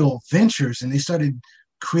entrepreneurial ventures, and they started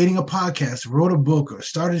creating a podcast, wrote a book, or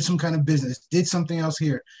started some kind of business, did something else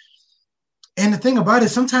here. And the thing about it,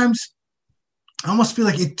 sometimes I almost feel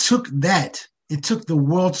like it took the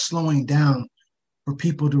world slowing down for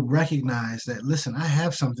people to recognize that, listen, I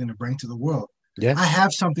have something to bring to the world. Yes. I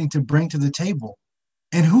have something to bring to the table.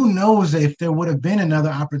 And who knows if there would have been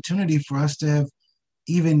another opportunity for us to have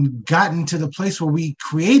even gotten to the place where we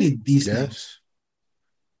created these things.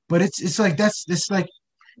 But it's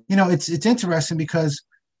interesting because,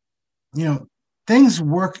 things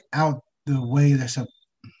work out the way they're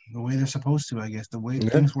supposed to, I guess, the way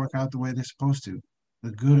things work out the way they're supposed to,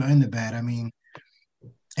 the good and the bad. I mean,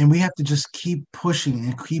 and we have to just keep pushing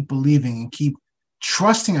and keep believing and keep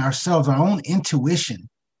trusting ourselves, our own intuition,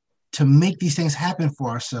 to make these things happen for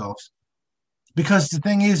ourselves. Because the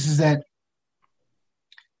thing is that,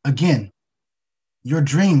 again, your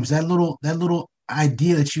dreams, that little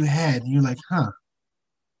idea that you had, and you're like, I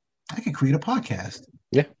could create a podcast.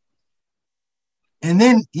 Yeah. And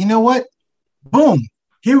then, you know what? Boom.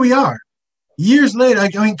 Here we are. Years later, I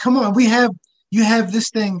mean, come on, you have this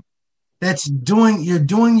thing you're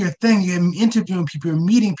doing your thing, you're interviewing people, you're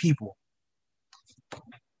meeting people,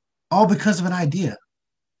 all because of an idea.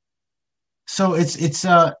 So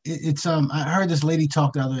I heard this lady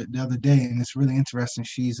talk the other day, and it's really interesting.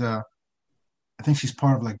 She's I think she's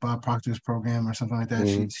part of like Bob Proctor's program or something like that.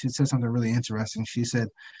 Mm-hmm. She said something really interesting. She said,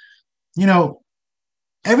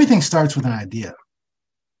 everything starts with an idea.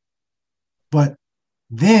 But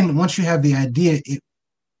then once you have the idea,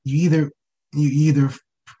 you either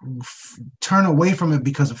turn away from it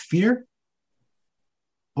because of fear,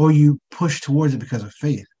 or you push towards it because of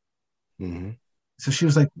faith. Mm-hmm. So she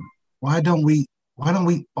was like, why don't we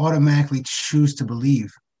automatically choose to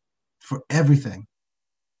believe for everything?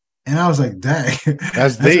 And I was like, dang,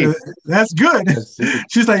 that's deep. That's good.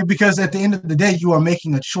 She's like, because at the end of the day, you are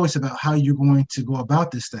making a choice about how you're going to go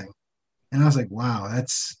about this thing. And I was like, wow,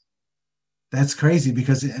 that's crazy,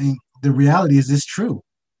 because the reality is this true.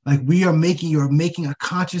 Like you're making a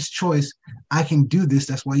conscious choice. I can do this.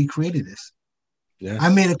 That's why you created this. Yes. I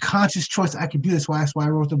made a conscious choice. I can do this. That's why I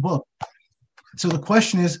wrote the book. So the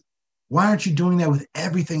question is, why aren't you doing that with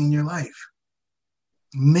everything in your life?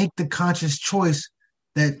 Make the conscious choice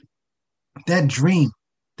that dream,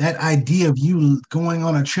 that idea of you going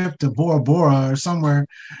on a trip to Bora Bora or somewhere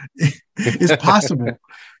is possible.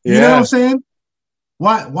 You know what I'm saying?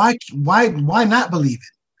 Why not believe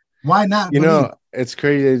it? Why not? It's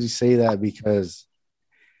crazy that you say that, because,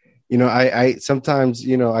 I sometimes,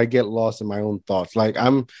 I get lost in my own thoughts. Like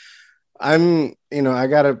I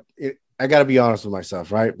gotta be honest with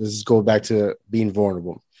myself, right? This is go back to being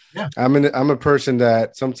vulnerable. Yeah. I'm a person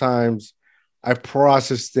that sometimes I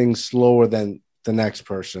process things slower than the next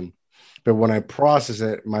person. But when I process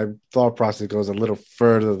it, my thought process goes a little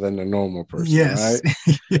further than the normal person. Yes. Right.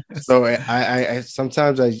 Yes. So I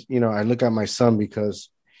sometimes I look at my son, because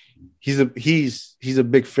he's a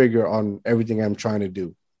big figure on everything I'm trying to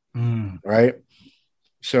do. Right.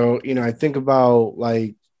 So, I think about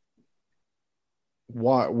like,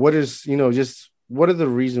 what is, just what are the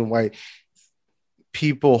reasons why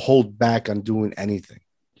people hold back on doing anything,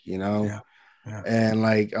 Yeah. And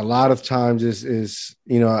like a lot of times is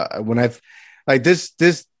when I've like this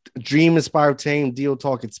dream inspired team deal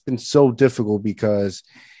talk, it's been so difficult because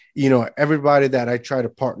everybody that I try to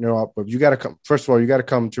partner up with, you got to come. First of all, you got to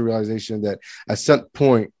come to realization that at some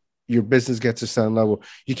point your business gets to a certain level,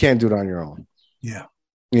 you can't do it on your own. Yeah.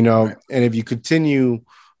 Right. And if you continue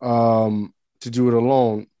to do it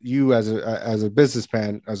alone, you as a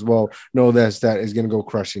businessman as well know that is going to go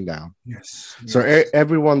crushing down. Yes. So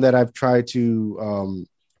everyone that I've tried to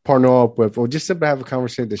partner up with, or just simply have a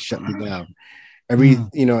conversation that shut me down,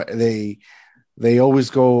 they always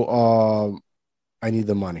go, I need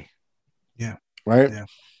the money. Yeah. Right. Yeah.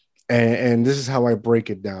 And this is how I break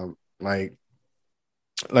it down. Like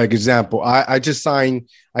example, I just signed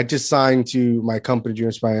to my company, Junior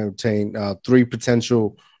Inspire, obtain 3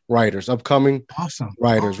 potential writers, upcoming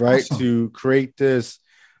writers, right? Awesome. To create this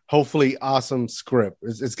hopefully awesome script.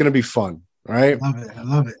 It's going to be fun, right? I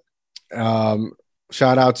love it.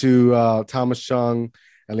 Shout out to Thomas Chung,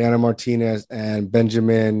 Eliana Martinez, and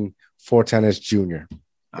Benjamin Fortanes Jr.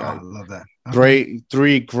 I love that. Okay.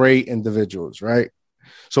 3 great individuals, right?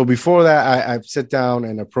 So before that, I sit down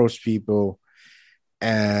and approach people,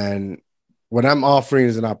 and what I'm offering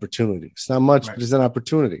is an opportunity. It's not much, but it's an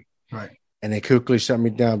opportunity. Right. And they quickly shut me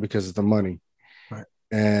down because of the money. Right.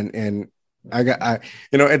 And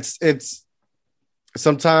it's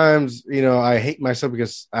sometimes, I hate myself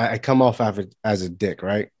because I come off as a dick,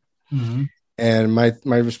 right? Mm-hmm. And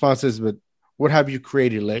my response is, but what have you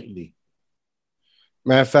created lately?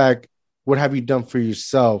 Matter of fact, what have you done for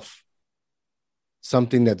yourself?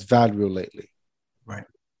 Something that's valuable lately. Right.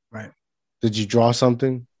 Right. Did you draw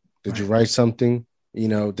something? Did you write something?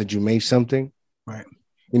 Did you make something? Right.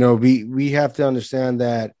 We have to understand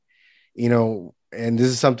that, and this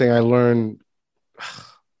is something I learned.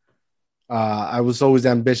 I was always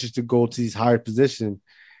ambitious to go to these higher positions,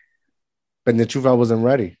 but in the truth, I wasn't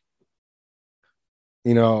ready.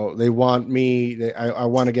 They want me. I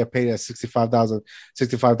want to get paid at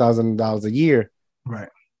 $65,000 a year. Right.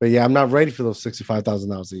 But yeah, I'm not ready for those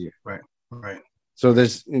 $65,000 a year. Right. Right. So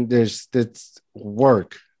there's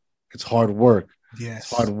work. It's hard work. Yes.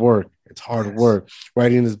 It's hard work. It's hard work.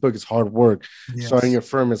 Writing this book is hard work. Yes. Starting your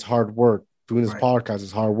firm is hard work. Doing this podcast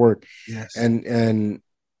is hard work. Yes. And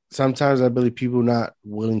sometimes I believe people are not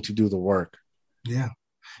willing to do the work. Yeah.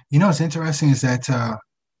 What's interesting is that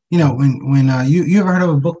when you ever heard of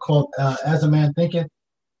a book called As a Man Thinketh?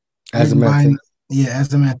 As a Man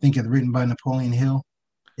Thinketh, written by Napoleon Hill.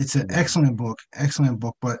 It's an excellent book.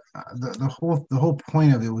 But the whole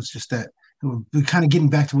point of it was just that we're kind of getting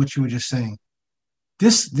back to what you were just saying.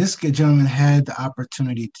 This gentleman had the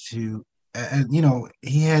opportunity to,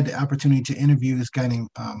 he had the opportunity to interview this guy named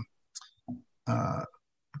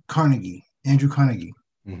Carnegie, Andrew Carnegie.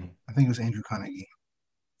 Mm-hmm. I think it was Andrew Carnegie,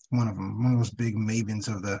 one of them, one of those big mavens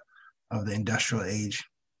of the industrial age.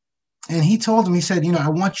 And he told him, he said, I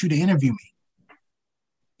want you to interview me.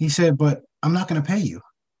 He said, but I'm not going to pay you.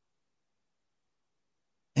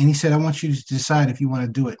 And he said, I want you to decide if you want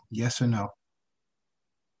to do it, yes or no.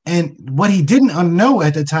 And what he didn't know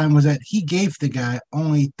at the time was that he gave the guy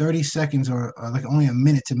only 30 seconds or like only a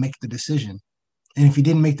minute to make the decision. And if he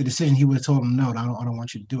didn't make the decision, he would have told him, no, I don't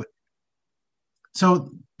want you to do it.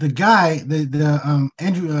 So the guy,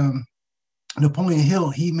 Andrew Napoleon Hill,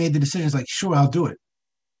 he made the decision. He's like, sure, I'll do it.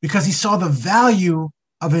 Because he saw the value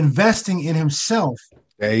of investing in himself.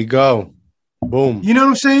 There you go. Boom. You know what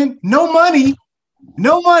I'm saying? No money.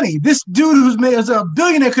 This dude who's a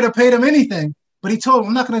billionaire could have paid him anything, but he told him,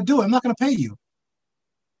 I'm not going to do it. I'm not going to pay you.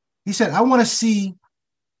 He said, I want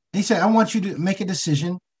you to make a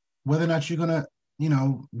decision whether or not you're going to,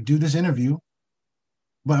 do this interview,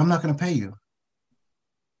 but I'm not going to pay you.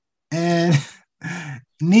 And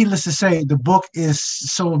needless to say, the book is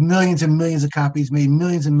sold millions and millions of copies, made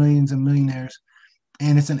millions and millions of millionaires.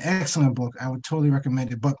 And it's an excellent book. I would totally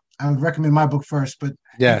recommend it, but I would recommend my book first, but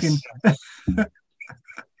yes.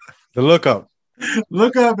 The Look Up.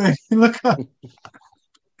 Look up, man. Look up.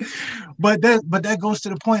 But that goes to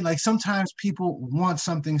the point. Like sometimes people want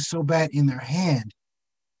something so bad in their hand,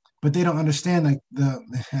 but they don't understand. Like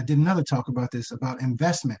I did another talk about this, about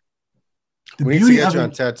investment. We need to get you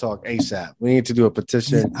on TED Talk ASAP. We need to do a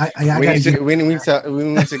petition. We need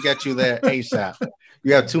to get you there ASAP.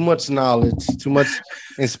 You have too much knowledge, too much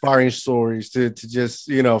inspiring stories to just,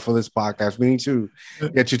 for this podcast. We need to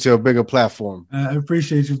get you to a bigger platform. I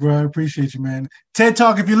appreciate you, bro. I appreciate you, man. TED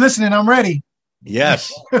Talk, if you're listening, I'm ready.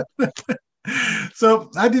 Yes. So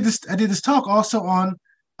I did this talk also on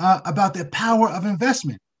about the power of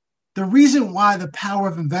investment. The reason why the power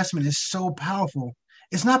of investment is so powerful,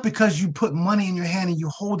 it's not because you put money in your hand and you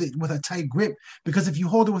hold it with a tight grip, because if you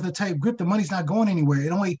hold it with a tight grip, the money's not going anywhere.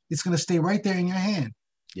 It's going to stay right there in your hand.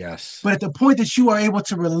 Yes. But at the point that you are able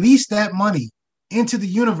to release that money into the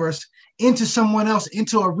universe, into someone else,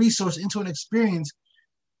 into a resource, into an experience,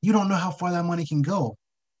 you don't know how far that money can go.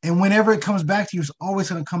 And whenever it comes back to you, it's always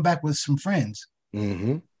going to come back with some friends.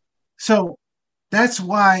 Mm-hmm. So that's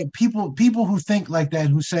why people who think like that,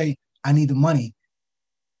 who say, I need the money,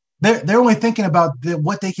 they're only thinking about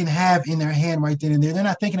what they can have in their hand right then and there. They're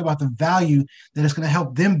not thinking about the value that it's going to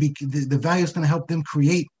help them the value is going to help them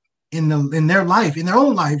create in their life, in their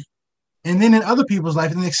own life, and then in other people's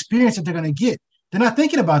life, and the experience that they're going to get. They're not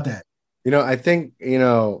thinking about that. I think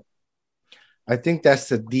that's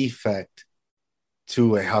the defect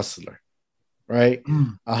to a hustler, right?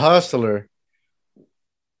 A hustler,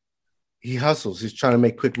 he hustles. He's trying to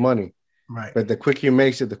make quick money, right? But the quicker he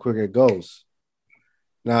makes it, the quicker it goes.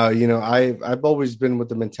 Now, I've always been with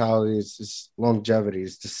the mentality, it's longevity.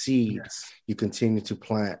 It's the seed you continue to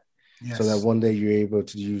plant, so that one day you're able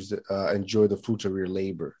to enjoy the fruits of your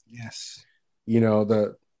labor. Yes.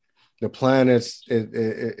 The plan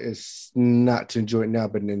is not to enjoy it now,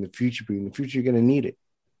 but in the future. But in the future, you're going to need it.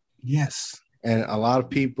 Yes. And a lot of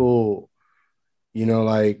people,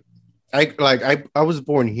 I was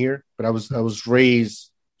born here, but I was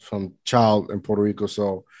raised from child in Puerto Rico,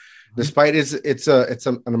 so. Despite it's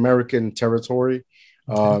an American territory,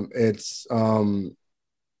 it's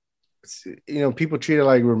people treat it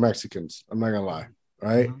like we're Mexicans. I'm not gonna lie,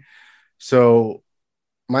 right? Mm-hmm. So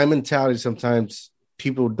my mentality sometimes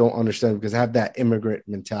people don't understand because I have that immigrant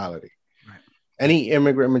mentality. Right. Any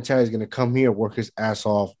immigrant mentality is gonna come here, work his ass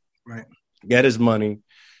off, right? Get his money,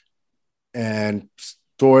 and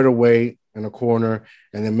store it away in a corner,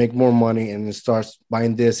 and then make more money, and then starts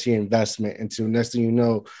buying this here investment into next thing you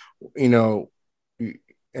know, in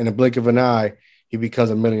a blink of an eye, he becomes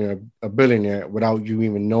a billionaire without you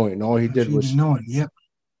even knowing. And all he did was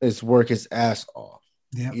is work his ass off.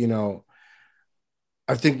 Yep.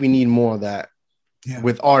 I think we need more of that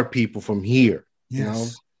with our people from here.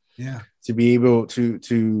 Yes. To be able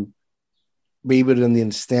to be able to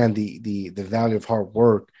understand the value of hard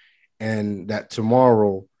work, and that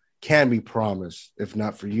tomorrow can be promised, if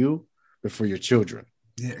not for you, but for your children.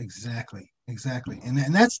 Yeah, exactly. And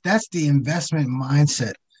that's the investment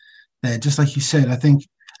mindset that, just like you said, I think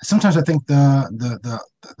sometimes the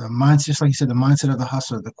mindset, just like you said, the mindset of the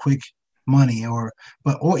hustler, the quick money, or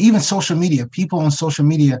even social media. People on social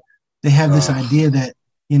media, they have this idea that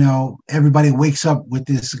everybody wakes up with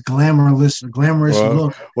this glamorous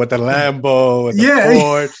look with the Lambo, with the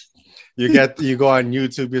Porsche. You go on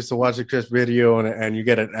YouTube just to watch a Chris video, and you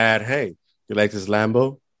get an ad. Hey, you like this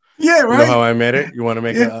Lambo? Yeah, right. You know how I made it? You want to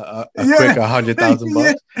make a quick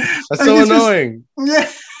 $100,000? That's so annoying.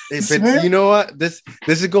 But you know what? This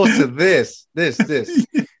goes to this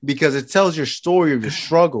because it tells your story of your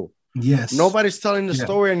struggle. Yes. Nobody's telling the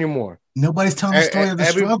story anymore. Nobody's telling the story of the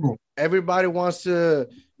struggle. Everybody wants to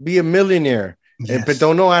be a millionaire, but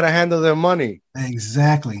don't know how to handle their money.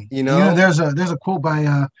 Exactly. There's a quote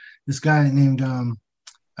by this guy named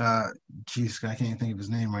I can't even think of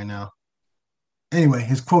his name right now. Anyway,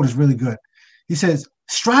 his quote is really good. He says,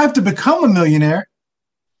 "Strive to become a millionaire,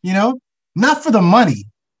 not for the money,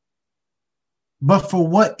 but for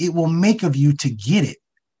what it will make of you to get it."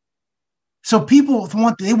 So people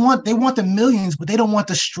want the millions, but they don't want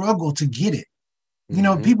the struggle to get it.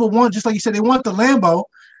 Mm-hmm. People want, just like you said, they want the Lambo,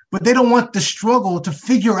 but they don't want the struggle to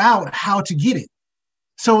figure out how to get it.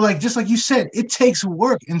 So just like you said, it takes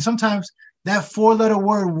work. And sometimes that 4-letter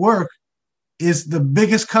word work is the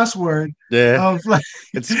biggest cuss word. Yeah.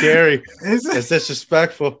 It's scary. It's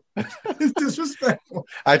disrespectful. It's disrespectful.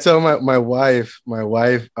 I tell my wife,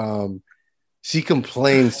 she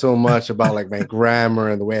complains so much about my grammar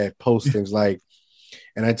and the way I post things, and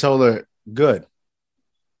I told her, good.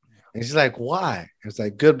 And she's like, why? It's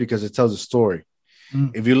good because it tells a story.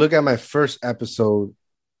 If you look at my first episode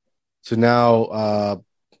to now,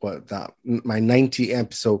 my 90th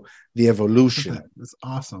episode, the evolution. That's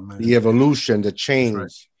awesome, man. The evolution, the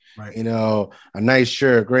change. Right. A nice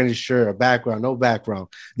shirt, granny shirt, a background, no background.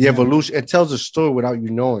 The evolution, it tells a story without you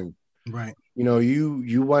knowing. Right.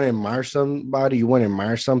 You want to admire somebody, you want to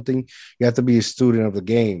admire something, you have to be a student of the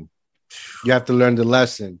game. You have to learn the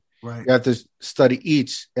lesson. Right. You have to study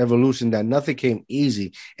each evolution, that nothing came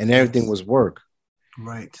easy and everything was work.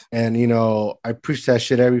 Right. And I preach that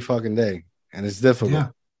shit every fucking day, and it's difficult. Yeah.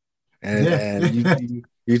 And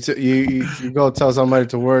you go tell somebody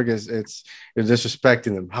to work, you're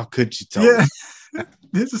disrespecting them. How could you tell them?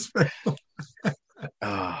 Disrespectful.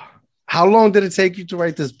 How long did it take you to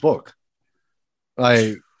write this book?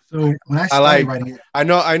 So when I started writing it, I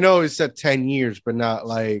know it said 10 years, but not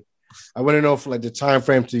I want to know for the time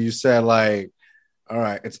frame till you said all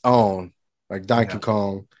right, it's on, like Donkey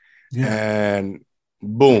Kong, and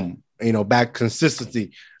boom, back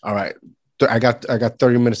consistency. All right. I got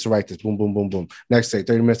 30 minutes to write this. Boom, boom, boom, boom. Next day,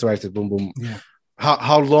 30 minutes to write this. Boom, boom. Yeah.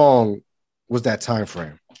 How long was that time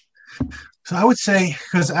frame? So I would say,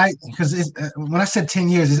 because when I said 10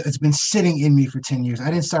 years, it's been sitting in me for 10 years. I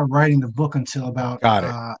didn't start writing the book until about,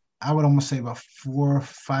 I would almost say about 4 or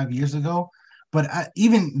 5 years ago. But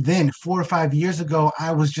even then, 4 or 5 years ago,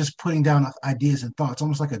 I was just putting down ideas and thoughts,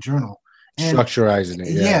 almost like a journal. And structurizing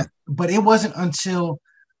it. Yeah. But it wasn't until,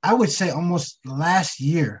 I would say, almost last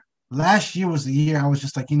year. Last year was the year I was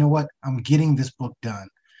just like, you know what? I'm getting this book done.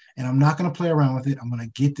 And I'm not going to play around with it. I'm going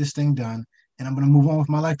to get this thing done. And I'm going to move on with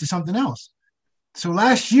my life to something else. So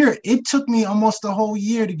last year, it took me almost a whole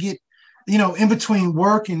year to get, in between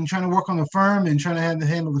work and trying to work on the firm and trying to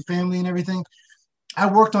handle the family and everything. I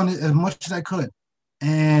worked on it as much as I could.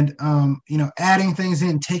 And, adding things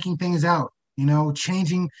in, taking things out,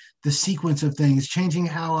 changing the sequence of things, changing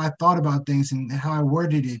how I thought about things and how I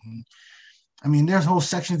worded it. And I mean, there's whole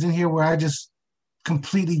sections in here where I just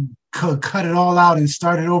completely cut it all out and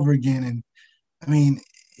started over again. And I mean,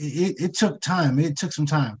 it took time. It took some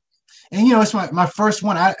time. And, it's my first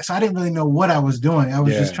one. So I didn't really know what I was doing. I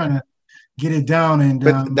was just trying to get it down. And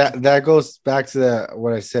but that goes back to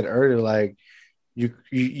what I said earlier. Like,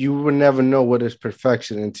 you would never know what is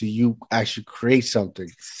perfection until you actually create something.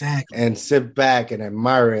 Exactly. And sit back and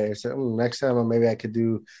admire it and say, next time maybe I could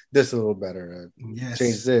do this a little better.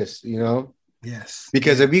 Change this, Yes.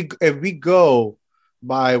 Because if we go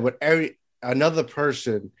by what another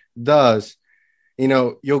person does,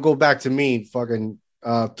 you'll go back to me fucking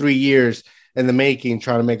 3 years in the making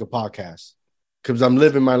trying to make a podcast because I'm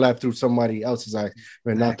living my life through somebody else's eyes,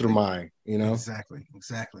 but not through mine. Exactly.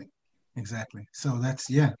 So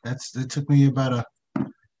it took me about a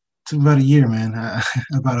year, man.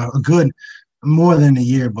 About a good, more than a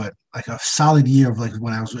year, but like a solid year of like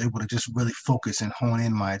when I was able to just really focus and hone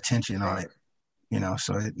in my attention on it.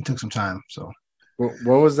 So it took some time. So what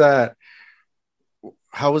was that?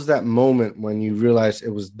 How was that moment when you realized it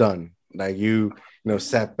was done? Like you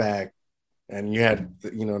sat back and you had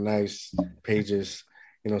nice pages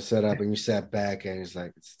set up and you sat back and it's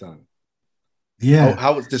like it's done. Yeah.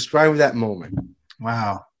 How was describe that moment?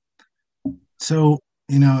 Wow. So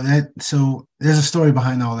so there's a story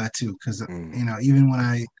behind all that too, because even when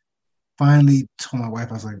I finally told my wife,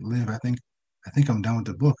 I was like, Liv, I think I'm done with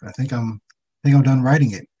the book. I think I'm done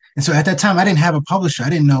writing it. And so at that time, I didn't have a publisher. I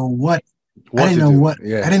didn't know what I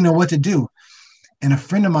didn't know what to do. And a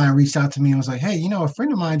friend of mine reached out to me and was like, hey, a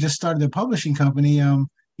friend of mine just started a publishing company. You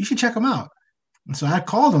should check them out. And so I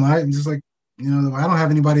called them. I just like, I don't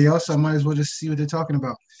have anybody else, so I might as well just see what they're talking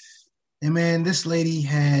about. And man, this lady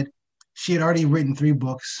she had already written 3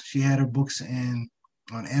 books. She had her books on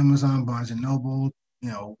Amazon, Barnes and Noble,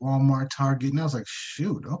 Walmart, Target. And I was like,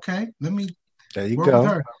 shoot, okay, let me work with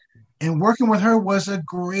her. And working with her was a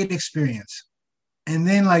great experience. And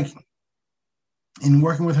then in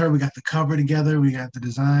working with her, we got the cover together, we got the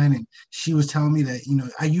design, and she was telling me that,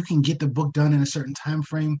 you can get the book done in a certain time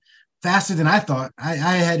frame faster than I thought. I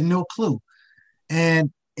had no clue.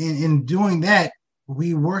 And in doing that,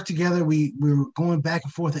 we worked together. We were going back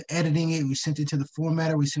and forth and editing it. We sent it to the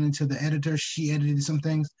formatter. We sent it to the editor. She edited some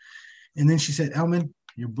things. And then she said, Elman,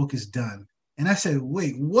 your book is done. And I said,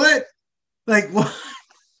 wait, what? Like, what?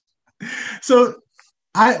 So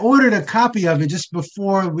I ordered a copy of it just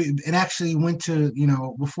before it actually went to,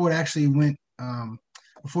 before it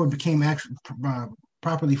became actually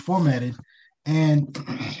properly formatted.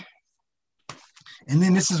 And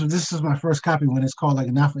then this is my first copy when it's called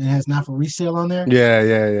it has not for resale on there.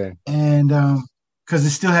 Yeah. And because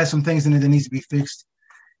it still has some things in it that needs to be fixed.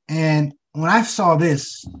 And when I saw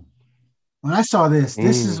this,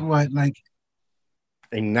 this is what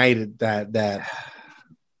ignited that.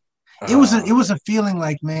 It was a feeling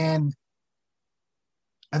like, man,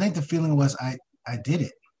 I think the feeling was I did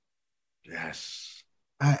it. Yes.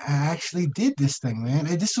 I actually did this thing, man.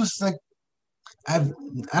 This was like, I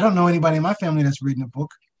don't know anybody in my family that's written a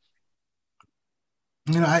book.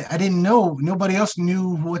 I didn't know. Nobody else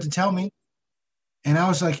knew what to tell me. And I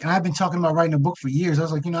was like, and I've been talking about writing a book for years. I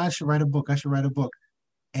was like, I should write a book.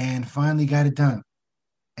 And finally got it done.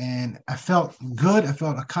 And I felt good. I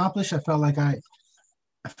felt accomplished. I felt like I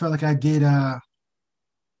did. I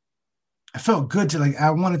felt good I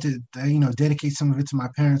wanted to, dedicate some of it to my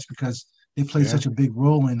parents because they played such a big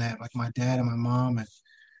role in that, like my dad and my mom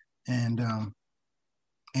and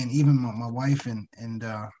even my wife and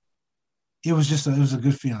it was a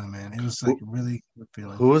good feeling, man. It was like a really good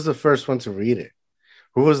feeling. Who was the first one to read it?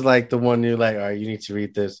 Who was like the one you're like, all right, you need to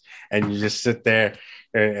read this, and you just sit there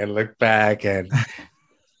and look back and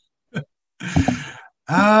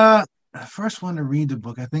the first one to read the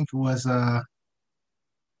book, I think it was I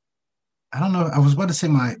don't know. I was about to say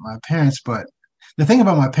my parents, but the thing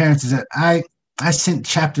about my parents is that I sent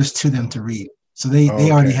chapters to them to read, so they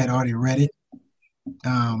already Okay. had already read it.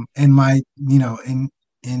 And my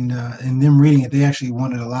in them reading it, they actually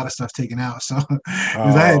wanted a lot of stuff taken out. So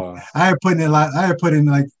because Oh. I had put in a lot, I had put in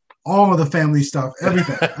like all of the family stuff,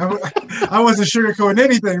 everything. I wasn't sugarcoating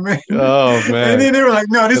anything, man. Oh And man. then they were like,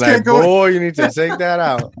 "No, this They're can't like, go." boy, you need to take that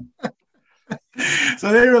out.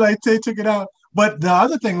 So they were like, they took it out. But the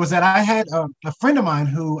other thing was that I had a friend of mine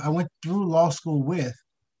who I went through law school with.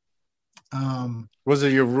 Was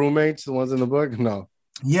it your roommates, the ones in the book? No.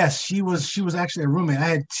 Yes, she was actually a roommate. I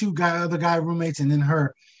had two other guy roommates and then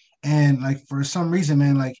her. And like for some reason,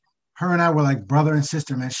 man, like her and I were like brother and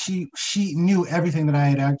sister, man. She knew everything that I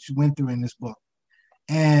had actually went through in this book.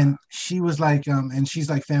 And she was like, and she's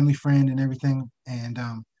like family friend and everything. And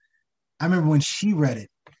I remember when she read it,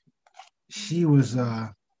 she was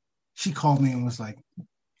she called me and was like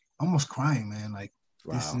almost crying, man. Like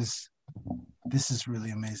this Wow. is this is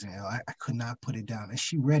really amazing. I could not put it down. And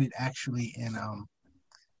she read it actually in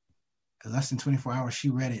less than 24 hours. She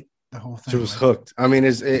read it the whole She thing. was Like, hooked. I mean,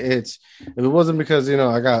 it's if it wasn't because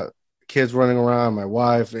I got kids running around, my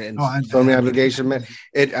wife, and oh, family obligation, man.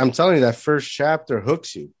 I'm telling you, that first chapter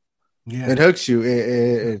hooks you. yeah, It hooks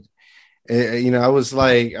you. I was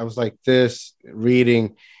like this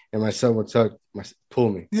reading, and my son would pull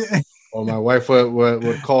me, yeah, or my wife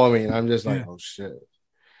would call me, and I'm just like, yeah. oh shit,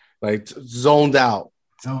 like zoned out.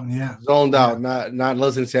 So yeah, Zoned yeah, out, not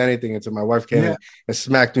listening to anything until my wife came yeah. and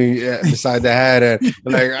smacked me beside the head, and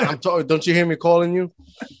like I'm talking. Don't you hear me calling you?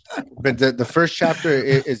 But the first chapter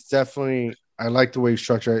it's definitely, I like the way you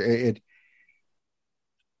structure it,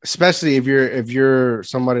 especially if you're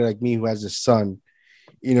somebody like me who has a son,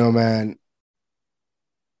 man,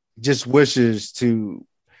 just wishes to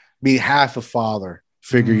be half a father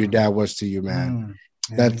figure your Mm, dad was to you, man.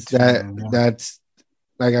 yeah, me That's too, that man. Yeah, that's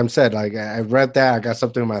like I said, like I read that, I got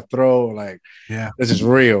something in my throat, like yeah, this is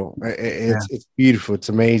real. yeah. It's beautiful, it's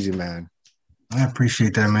amazing, man. I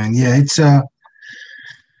appreciate that, man. Yeah, it's a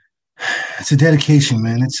dedication,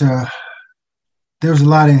 man. There was a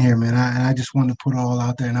lot in here, man. I just wanted to put it all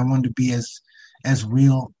out there, and I wanted to be as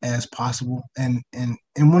real as possible. And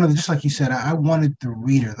one of the, just like you said, I wanted the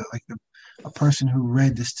reader, a person who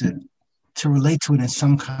read this to relate to it in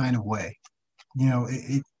some kind of way. You know,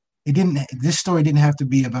 it didn't. This story didn't have to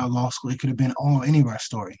be about law school. It could have been any of our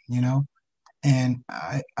story. And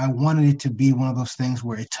I wanted it to be one of those things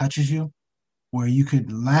where it touches you, where you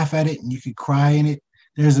could laugh at it and you could cry in it.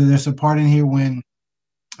 There's a part in here when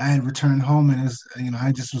I had returned home and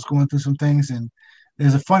I just was going through some things, and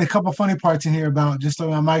there's a couple funny parts in here about just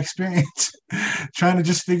about my experience trying to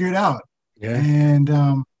just figure it out. Yeah.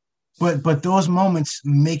 And but those moments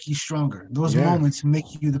make you stronger. Those Yeah. moments make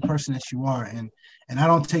you the person that you are, and I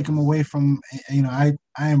don't take them away from I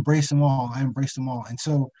embrace them all. I embrace them all. And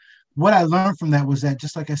so what I learned from that was that,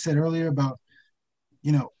 just like I said earlier about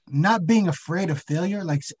not being afraid of failure,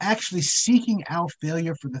 like actually seeking out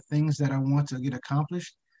failure for the things that I want to get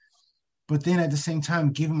accomplished, but then at the same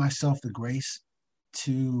time giving myself the grace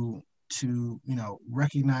to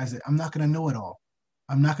recognize that I'm not going to know it all.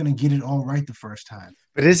 I'm not going to get it all right the first time.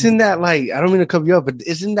 But isn't that, like, I don't mean to cut you up, but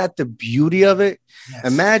isn't that the beauty of it? Yes.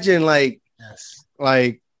 Imagine Yes.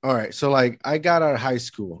 like, all right, so like I got out of high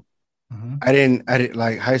school. Mm-hmm. I didn't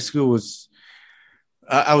like high school was,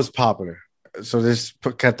 I was popular. So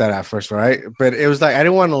cut that out first, right? But it was like, I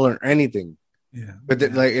didn't want to learn anything. Yeah. But Yeah.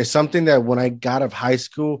 like, it's something that when I got out of high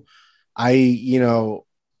school, I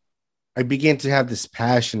began to have this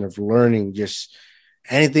passion of learning just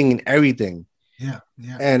anything and everything. Yeah.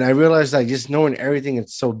 Yeah. And I realized that just knowing everything,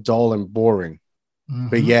 it's so dull and boring.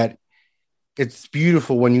 But Mm-hmm. yet it's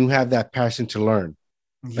beautiful when you have that passion to learn.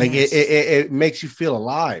 Like Yes. it makes you feel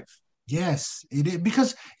alive. Yes, it is,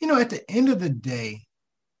 because at the end of the day,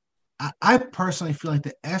 I personally feel like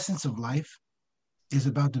the essence of life is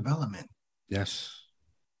about development. Yes.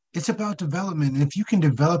 It's about development. And if you can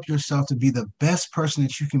develop yourself to be the best person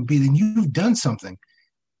that you can be, then you've done something.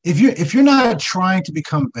 If you're not trying to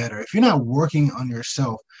become better, if you're not working on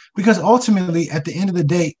yourself, because ultimately at the end of the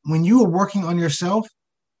day, when you are working on yourself,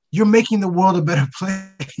 you're making the world a better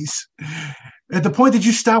place. At the point that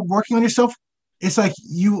you stop working on yourself, it's like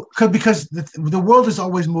because the world is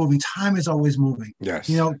always moving, time is always moving.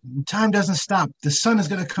 Yes. Time doesn't stop. The sun is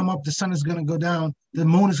going to come up, the sun is going to go down, the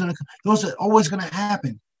moon is going to come. Those are always going to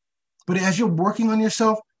happen. But as you're working on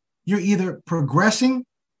yourself, you're either progressing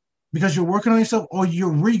because you're working on yourself, or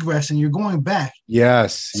you're regressing, you're going back.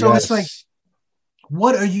 Yes. So yes. It's like,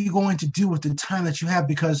 what are you going to do with the time that you have?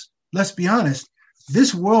 Because let's be honest,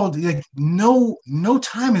 this world, like no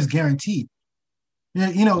time is guaranteed.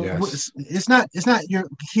 Yes. It's not you're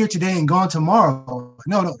here today and gone tomorrow.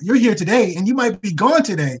 No, you're here today and you might be gone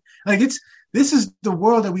today. Like this is the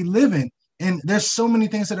world that we live in, and there's so many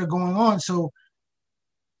things that are going on. So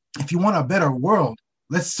if you want a better world,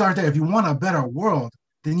 let's start there. If you want a better world,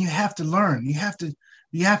 then you have to learn. You have to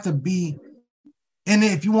be, and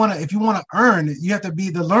if you want to earn, you have to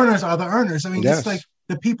be, the learners are the earners. I mean, yes. It's like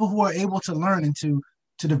the people who are able to learn and to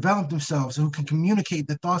develop themselves, who can communicate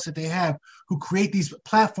the thoughts that they have, who create these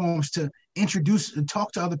platforms to introduce and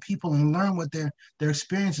talk to other people and learn what their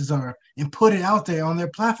experiences are and put it out there on their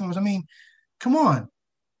platforms. I mean, come on.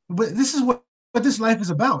 But this is what this life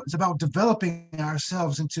is about. It's about developing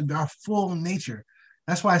ourselves into our full nature.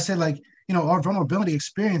 That's why I said, like, our vulnerability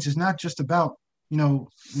experience is not just about,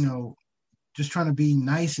 just trying to be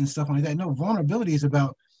nice and stuff like that. No, vulnerability is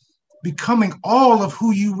about becoming all of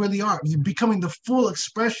who you really are, becoming the full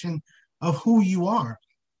expression of who you are,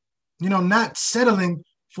 not settling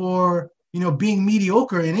for, being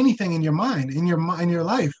mediocre in anything in your mind, in your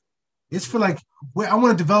life. It's for like, where I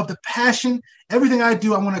want to develop the passion. Everything I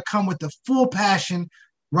do, I want to come with the full passion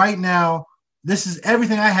right now. This is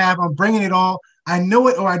everything I have. I'm bringing it all. I know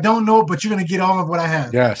it or I don't know it, but you're going to get all of what I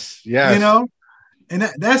have. Yes. And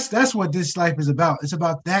that's what this life is about. It's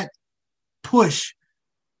about that push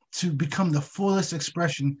to become the fullest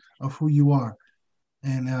expression of who you are.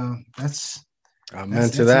 And I'm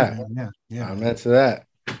into that. Yeah. I'm into that.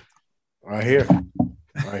 Right here.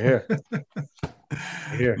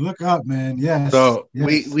 Here. Look up, man. Yes. So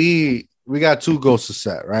yes. we got 2 goals to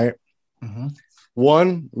set, right? Mm-hmm.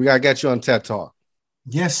 1, we got to get you on TED Talk.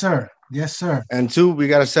 Yes, sir. And 2, we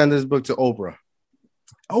got to send this book to Oprah.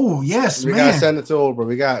 Oh, yes, we got to send it to Oprah.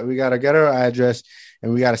 We got to get her address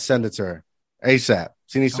and we got to send it to her ASAP.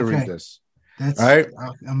 She needs to read this. That's right.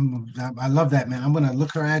 I love that, man. I'm gonna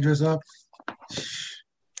look her address up.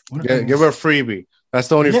 Give her a freebie. That's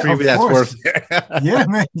the only freebie that's worth it. Yeah,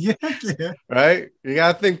 man. Yeah. Right? You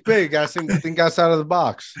gotta think big. You gotta think outside of the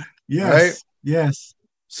box. Yes. Right? Yes.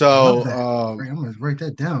 So I'm gonna write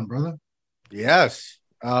that down, brother. Yes.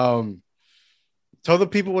 Tell the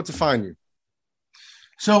people what to find you.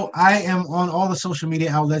 So I am on all the social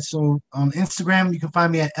media outlets. So on Instagram, you can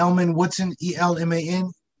find me at Elman Woodson,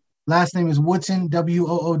 ELMAN. Last name is Woodson,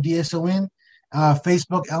 WOODSON.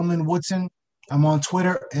 Facebook, Elman Woodson. I'm on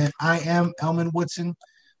Twitter at I am Elman Woodson.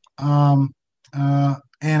 And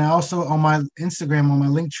I also on my Instagram, on my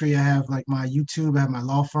link tree, I have like my YouTube, I have my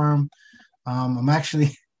law firm. I'm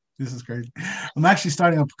actually, this is crazy. I'm actually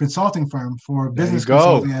starting a consulting firm for business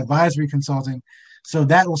consulting, advisory consulting. So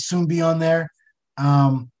that will soon be on there.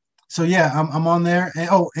 So yeah, I'm on there.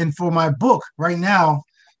 And for my book right now,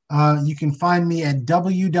 you can find me at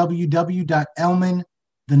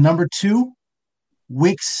www.elman2wixsite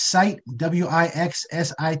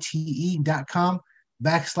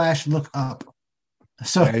wixsite.com/lookup.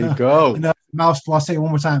 So there you go. Mouthful. I'll say it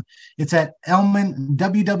one more time. It's at Elman,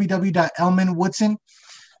 www.elmanwoodson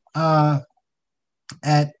at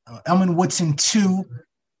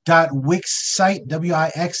elmanwoodson2.wixsite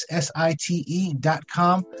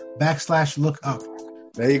wixsite.com/lookup.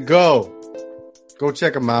 There you go. Go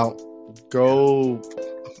check him out. Go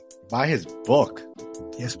buy his book.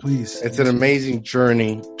 Yes, please. It's an amazing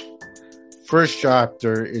journey. First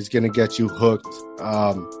chapter is going to get you hooked.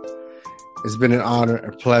 It's been an honor,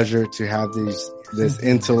 a pleasure to have this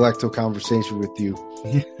intellectual conversation with you.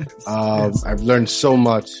 Yes, yes. I've learned so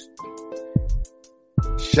much.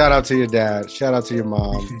 Shout out to your dad. Shout out to your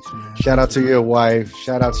mom. Shout out to your wife.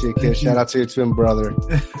 Shout out to your kids. Shout out to your twin brother.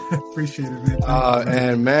 Appreciate it, man.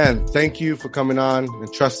 And man, thank you for coming on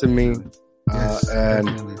and trusting me. Yes, and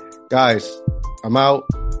definitely. Guys, I'm out,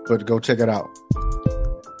 but go check it out.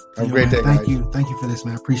 Have a great day, guys. Thank you for this,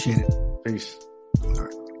 man. Appreciate it. Peace. All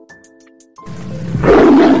right.